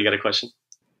ahead. What's up? You got a question?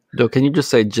 No, can you just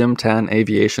say Jim Tan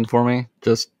Aviation for me? I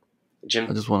just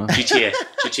want to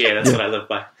GTA. That's what I live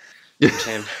by. Jim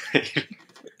Tan.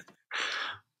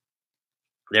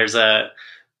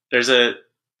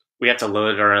 We have to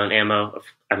load our own ammo.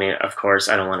 I mean, of course,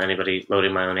 I don't want anybody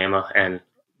loading my own ammo, and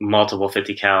multiple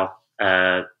 50 cal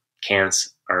cans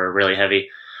are really heavy.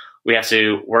 We have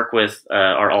to work with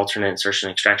our alternate insertion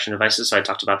and extraction devices. So I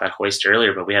talked about that hoist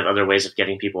earlier, but we have other ways of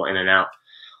getting people in and out.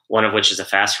 one of which is a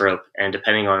fast rope, and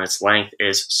depending on its length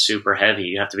is super heavy.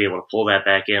 You have to be able to pull that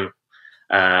back in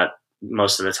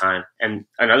most of the time. And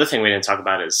another thing we didn't talk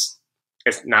about is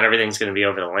not everything's going to be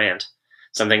over the land.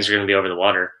 Some things are going to be over the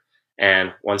water.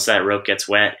 And once that rope gets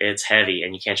wet, it's heavy,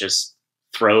 and you can't just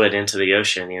throw it into the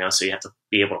ocean, so you have to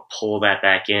be able to pull that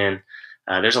back in.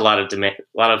 There's a lot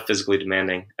of physically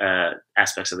demanding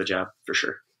aspects of the job for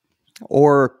sure.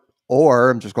 Or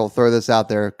I'm just going to throw this out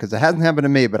there because it hasn't happened to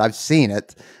me, but I've seen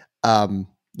it.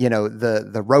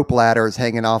 The rope ladder is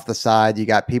hanging off the side. You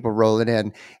got people rolling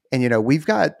in, and we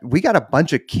got a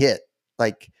bunch of kit.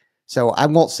 So I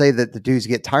won't say that the dudes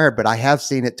get tired, but I have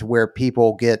seen it to where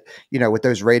people get, with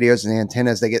those radios and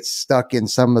antennas, they get stuck in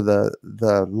some of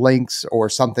the links or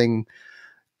something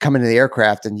coming to the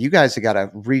aircraft, and you guys have got to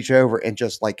reach over and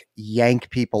just yank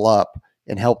people up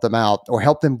and help them out or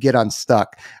help them get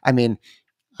unstuck. I mean,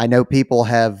 I know people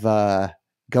have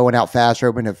going out fast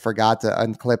rope and have forgot to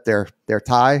unclip their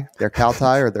cow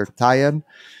tie or their tie-in,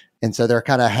 and so they're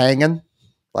kind of hanging.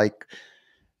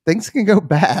 Things can go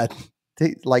bad.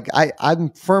 I'm a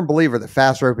firm believer that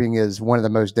fast roping is one of the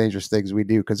most dangerous things we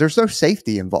do because there's no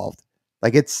safety involved.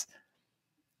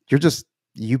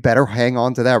 You better hang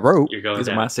on to that rope. You're going These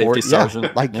are down. my safety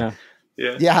sergeant.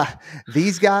 Yeah,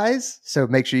 these guys. So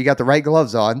make sure you got the right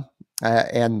gloves on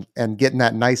and getting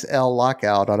that nice L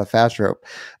lockout on a fast rope.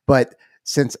 But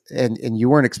since you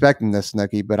weren't expecting this,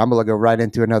 Snooki, but I'm going to go right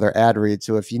into another ad read.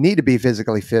 So if you need to be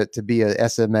physically fit to be a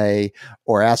SMA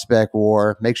or Aspect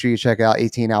War, make sure you check out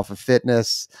 18 Alpha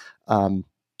Fitness.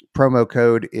 Promo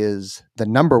code is the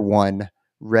number 1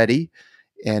 ready.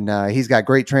 And he's got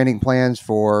great training plans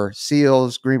for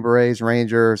SEALs, Green Berets,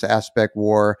 Rangers, Aspect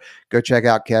War. Go check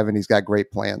out Kevin. He's got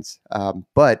great plans.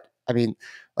 But I mean,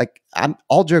 I'm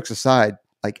all jokes aside,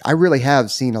 I really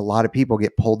have seen a lot of people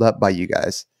get pulled up by you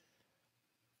guys.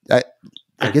 I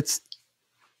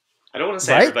don't want to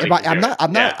say right? everybody.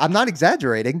 I'm not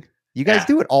exaggerating. You guys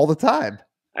do it all the time.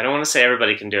 I don't want to say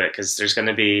everybody can do it because there's going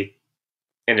to be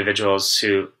individuals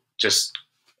who just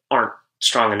aren't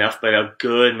strong enough, but a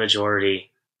good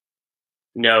majority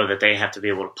know that they have to be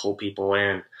able to pull people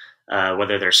in,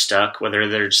 whether they're stuck, whether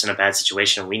they're just in a bad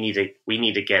situation. We need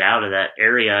to get out of that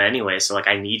area anyway. So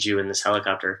I need you in this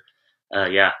helicopter.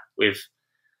 I've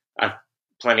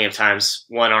plenty of times,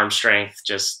 one arm strength,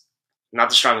 just not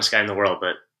the strongest guy in the world,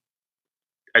 but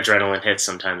adrenaline hits.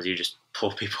 Sometimes you just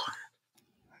pull people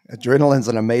in. Adrenaline's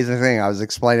an amazing thing. I was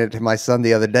explaining it to my son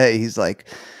the other day. He's like,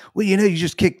 well, you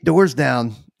just kick doors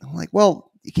down. I'm like,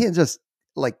 well, you can't just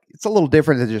it's a little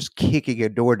different than just kicking a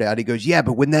door down. He goes, yeah,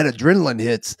 but when that adrenaline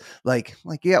hits,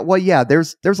 yeah,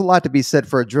 there's a lot to be said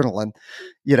for adrenaline,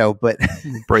 but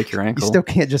break your ankle. You still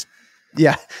can't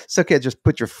just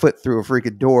put your foot through a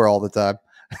freaking door all the time.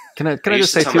 Can I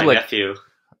just say too, nephew.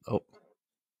 Oh,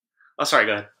 sorry,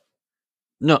 go ahead.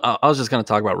 No, I was just going to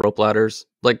talk about rope ladders.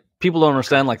 People don't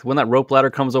understand, when that rope ladder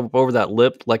comes up over that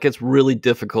lip, it's really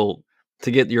difficult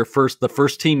to get the first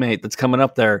teammate that's coming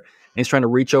up there, and he's trying to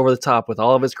reach over the top with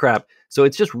all of his crap. So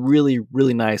it's just really,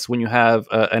 really nice when you have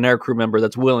an aircrew member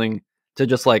that's willing to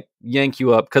just yank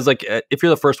you up. Because if you're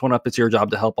the first one up, it's your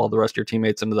job to help all the rest of your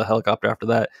teammates into the helicopter after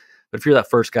that. But if you're that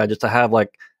first guy, just to have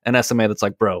an SMA that's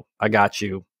bro, I got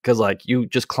you. Because you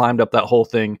just climbed up that whole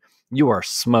thing, you are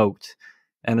smoked.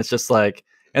 And it's just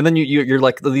and then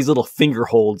you're these little finger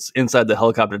holds inside the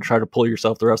helicopter to try to pull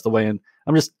yourself the rest of the way. And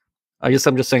I'm just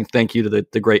saying thank you to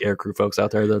the great aircrew folks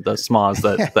out there, the SMAs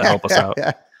that help us out.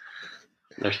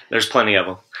 There's plenty of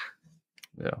them.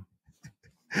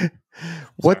 Yeah.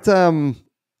 What?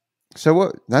 So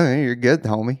what? No, you're good,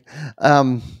 homie.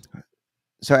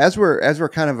 So as we're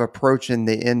kind of approaching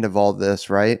the end of all this,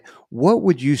 right? What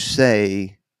would you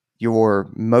say your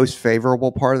most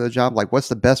favorable part of the job? What's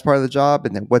the best part of the job,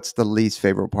 and then what's the least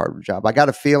favorable part of the job? I got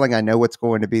a feeling I know what's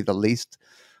going to be the least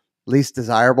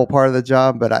desirable part of the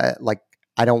job, but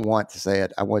I don't want to say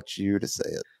it. I want you to say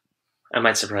it. I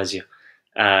might surprise you.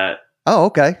 Oh,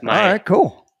 okay. All right,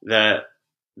 cool. The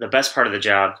best part of the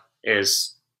job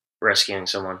is rescuing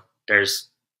someone. There's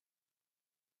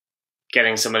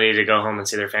getting somebody to go home and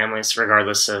see their families,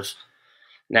 regardless of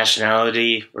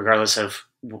nationality, regardless of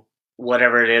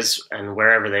whatever it is and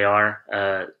wherever they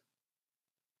are,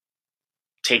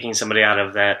 taking somebody out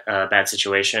of that bad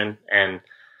situation and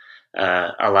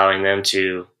allowing them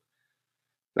to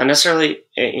not necessarily,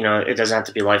 it doesn't have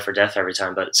to be life or death every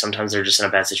time, but sometimes they're just in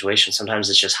a bad situation. Sometimes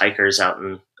it's just hikers out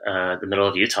in the middle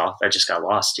of Utah that just got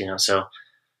lost, So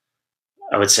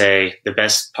I would say the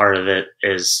best part of it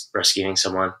is rescuing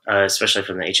someone, especially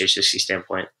from the HH-60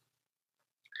 standpoint.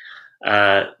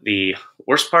 The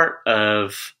worst part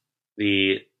of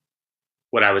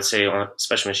what I would say on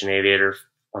Special Mission Aviator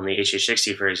on the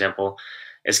HH60, for example,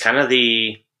 is kind of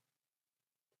the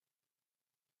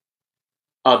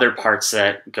other parts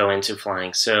that go into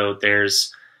flying. So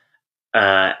there's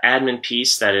admin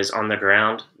piece that is on the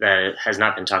ground that has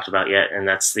not been talked about yet, and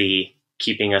that's the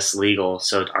keeping us legal.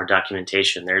 So our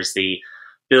documentation. There's the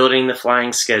building the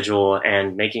flying schedule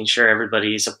and making sure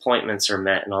everybody's appointments are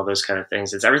met and all those kind of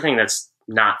things. It's everything that's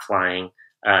not flying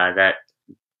that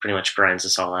pretty much grinds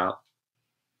us all out.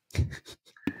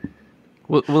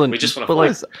 Well, we just want to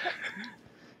fly.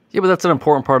 Yeah, but that's an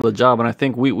important part of the job, and I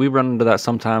think we run into that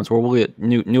sometimes where we'll get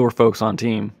newer folks on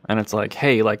team, and it's like,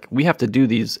 hey, like we have to do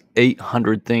these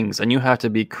 800 things, and you have to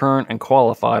be current and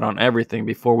qualified on everything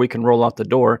before we can roll out the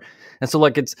door. And so,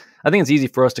 like, I think it's easy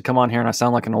for us to come on here, and I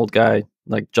sound like an old guy,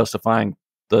 like justifying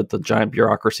the giant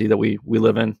bureaucracy that we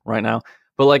live in right now.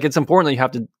 But like, it's important that you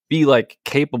have to be like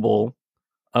capable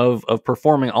of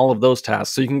performing all of those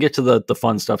tasks, so you can get to the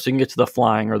fun stuff, so you can get to the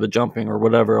flying or the jumping or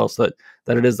whatever else that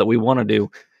it is that we want to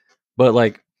do. But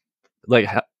like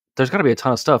there's got to be a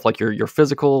ton of stuff, like your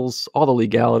physicals, all the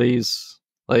legalities.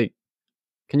 Like,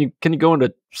 can you go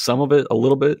into some of it a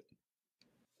little bit?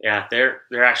 Yeah, there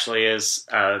actually is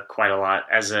quite a lot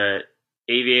as a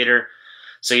aviator.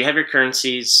 So you have your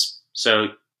currencies. So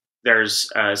there's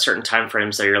certain time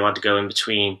frames that you're allowed to go in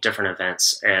between different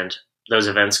events, and those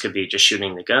events could be just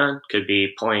shooting the gun, could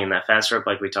be pulling in that fast rope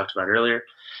like we talked about earlier.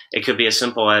 It could be as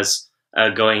simple as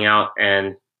going out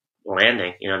and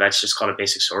landing. That's just called a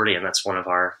basic sortie, and that's one of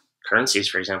our currencies,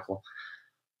 for example.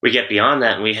 We get beyond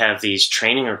that, and we have these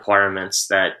training requirements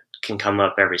that can come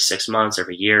up every 6 months,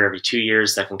 every year, every 2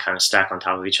 years, that can kind of stack on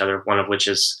top of each other, one of which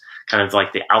is kind of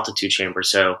like the altitude chamber.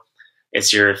 So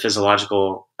it's your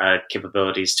physiological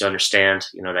capabilities to understand,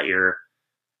 that you're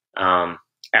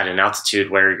at an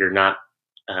altitude where you're not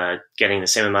getting the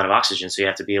same amount of oxygen. So you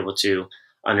have to be able to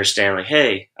understand, like,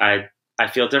 hey, I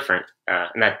feel different.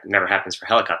 And that never happens for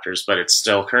helicopters, but it's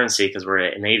still currency because we're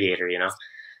an aviator,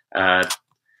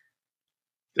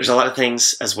 There's a lot of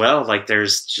things as well. Like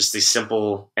there's just these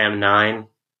simple M9,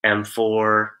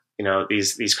 M4,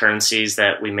 these currencies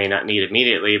that we may not need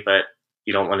immediately, but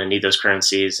you don't want to need those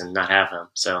currencies and not have them.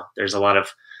 So there's a lot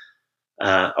of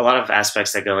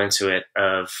aspects that go into it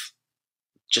of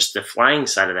just the flying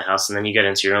side of the house. And then you get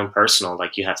into your own personal,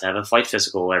 like you have to have a flight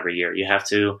physical every year. You have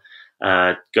to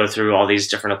go through all these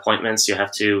different appointments. You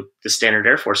have to, the standard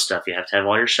Air Force stuff, you have to have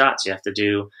all your shots. You have to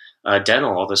do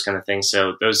dental, all those kind of things.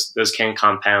 So those can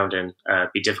compound and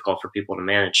be difficult for people to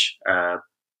manage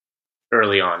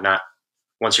early on. Not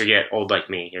once you get old like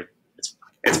me.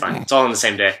 It's fine. It's all in the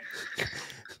same day.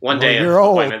 One day of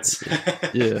appointments.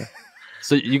 Yeah.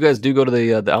 So you guys do go to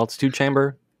the altitude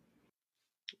chamber?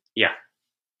 Yeah.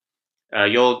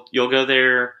 You'll go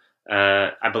there.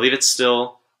 I believe it's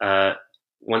still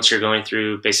once you're going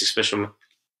through basic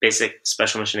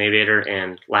special mission aviator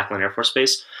and Lackland Air Force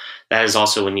Base. That is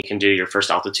also when you can do your first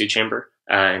altitude chamber,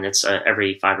 and it's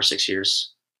every 5 or 6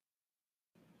 years.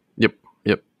 Yep.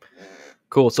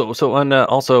 Cool. So and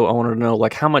also I wanted to know,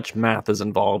 like, how much math is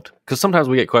involved, because sometimes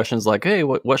we get questions like, hey,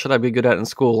 what should I be good at in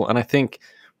school? And I think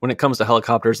when it comes to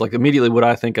helicopters, like immediately what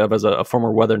I think of as a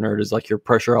former weather nerd is like your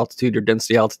pressure altitude, your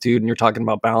density altitude, and you're talking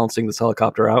about balancing this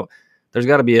helicopter out. There's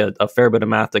got to be a fair bit of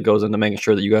math that goes into making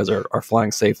sure that you guys are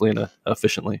flying safely and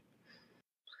efficiently.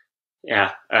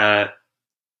 Yeah.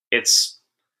 It's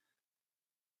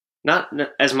not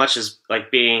as much as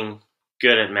like being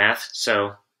good at math.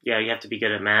 So yeah, you have to be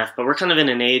good at math, but we're kind of in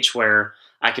an age where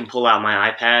I can pull out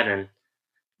my iPad and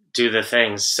do the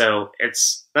things. So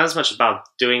it's not as much about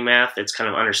doing math. It's kind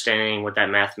of understanding what that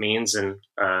math means and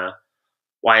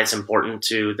why it's important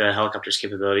to the helicopter's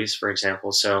capabilities, for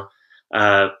example. So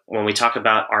when we talk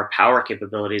about our power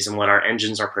capabilities and what our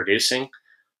engines are producing,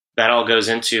 that all goes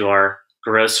into our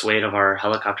gross weight of our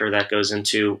helicopter. That goes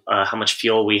into how much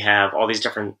fuel we have. All these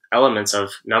different elements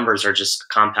of numbers are just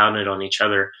compounded on each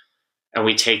other. And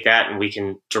we take that and we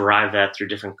can derive that through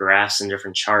different graphs and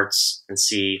different charts and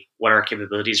see what our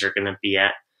capabilities are going to be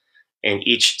at in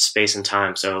each space and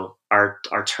time. So our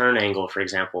turn angle, for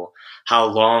example, how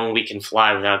long we can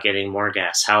fly without getting more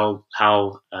gas, how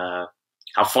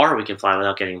far we can fly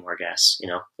without getting more gas.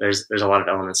 There's a lot of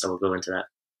elements that will go into that.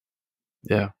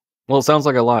 Yeah. Well, it sounds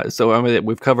like a lot. So I mean,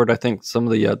 we've covered, I think, some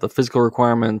of the physical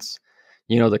requirements,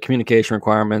 the communication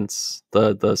requirements,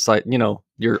 the site,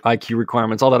 your IQ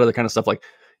requirements, all that other kind of stuff. Like,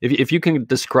 if you can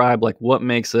describe like what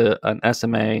makes an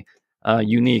SMA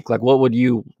unique, like what would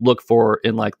you look for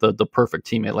in like the perfect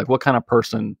teammate? Like, what kind of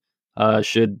person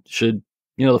should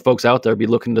the folks out there be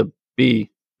looking to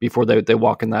be before they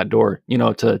walk in that door,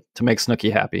 to make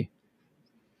Snooki happy?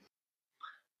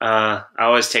 I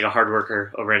always take a hard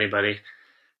worker over anybody.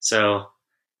 So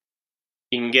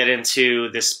you can get into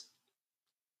this,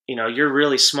 you're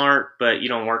really smart, but you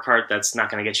don't work hard. That's not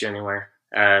going to get you anywhere.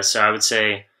 So I would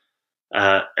say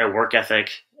a work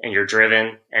ethic, and you're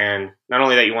driven. And not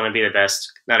only that you want to be the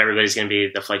best, not everybody's going to be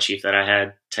the flight chief that I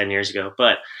had 10 years ago,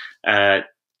 but,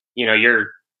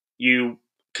 you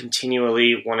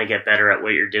continually want to get better at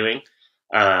what you're doing.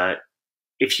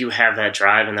 If you have that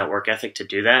drive and that work ethic to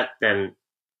do that, then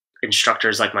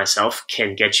instructors like myself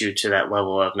can get you to that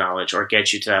level of knowledge or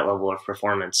get you to that level of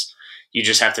performance. You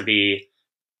just have to be,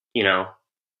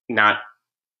 not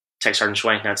Tech Sergeant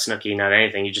Schwenk, not Snooki, not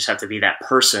anything. You just have to be that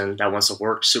person that wants to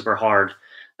work super hard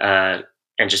and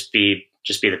just be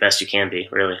the best you can be,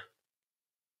 really.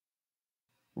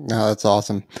 No, that's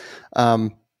awesome.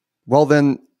 Well,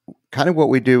 then, kind of what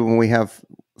we do when we have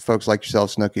folks like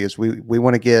yourself, Snooki, is we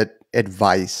want to get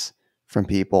advice from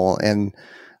people, and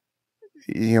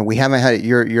we haven't had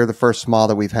you're the first small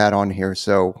that we've had on here.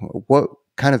 So, what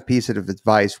kind of piece of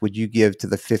advice would you give to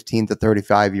the 15 to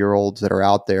 35-year-olds that are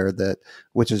out there,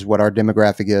 which is what our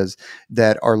demographic is,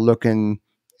 that are looking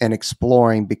and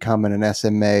exploring becoming an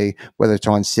SMA, whether it's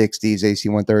on 60s,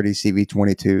 AC-130s,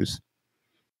 CV-22s?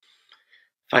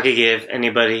 If I could give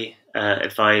anybody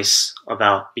advice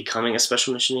about becoming a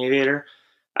special mission aviator,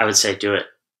 I would say do it.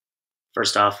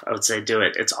 First off, I would say do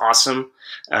it. It's awesome.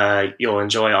 You'll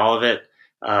enjoy all of it.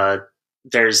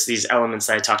 There's these elements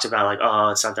that I talked about, like, oh,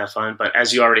 it's not that fun. But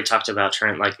as you already talked about,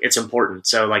 Trent, like, it's important.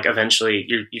 So, like, eventually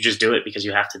you just do it because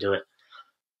you have to do it.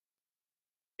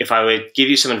 If I would give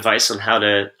you some advice on how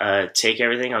to take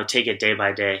everything, I would take it day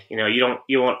by day. You don't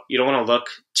want to look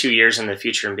 2 years in the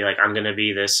future and be like, I'm going to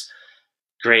be this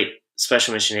great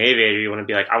special mission aviator. You want to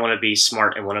be like, I want to be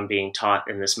smart in what I'm being taught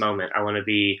in this moment. I want to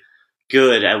be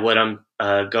good at what I'm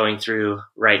going through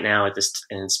right now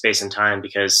in space and time,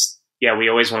 because we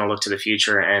always want to look to the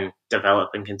future and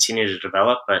develop and continue to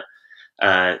develop, but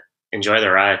enjoy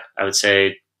the ride. I would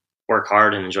say work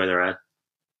hard and enjoy the ride.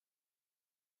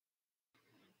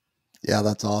 Yeah,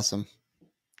 that's awesome.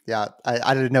 Yeah,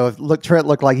 I didn't know if Trent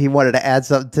looked like he wanted to add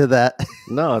something to that.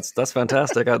 No, that's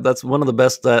fantastic. That's one of the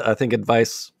best, I think,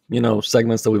 advice,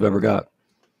 segments that we've ever got.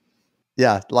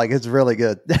 Yeah, like, it's really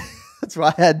good. That's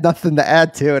why I had nothing to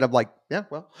add to it. I'm like, yeah,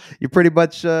 well, you pretty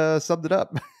much summed it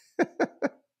up.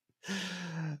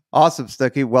 Awesome,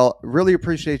 Snooki. Well, really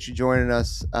appreciate you joining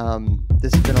us.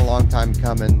 This has been a long time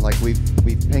coming. Like, we've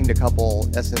pinged a couple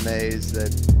SMAs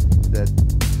that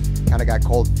kind of got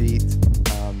cold feet.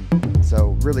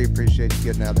 So really appreciate you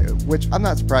getting out there, which I'm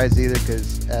not surprised either,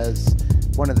 because as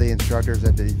one of the instructors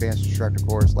at the advanced instructor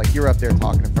course, like, you're up there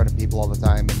talking in front of people all the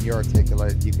time, and you're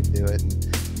articulate, you can do it, and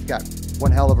you've got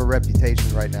one hell of a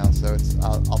reputation right now. So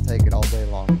I'll take it all day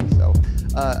long. So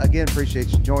again, appreciate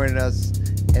you joining us.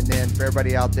 And then for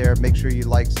everybody out there, make sure you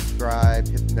like, subscribe,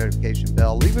 hit the notification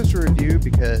bell, leave us a review,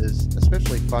 because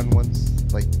especially fun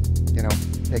ones, like,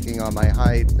 picking on my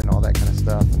height and all that kind of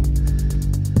stuff, and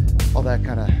all that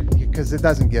kind of, because it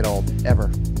doesn't get old, ever.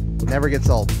 It never gets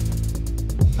old.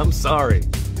 I'm sorry.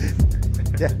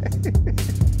 Yeah.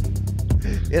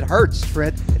 It hurts,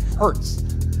 Trent. It hurts.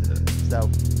 So,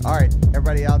 all right,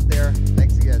 everybody out there,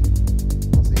 thanks again.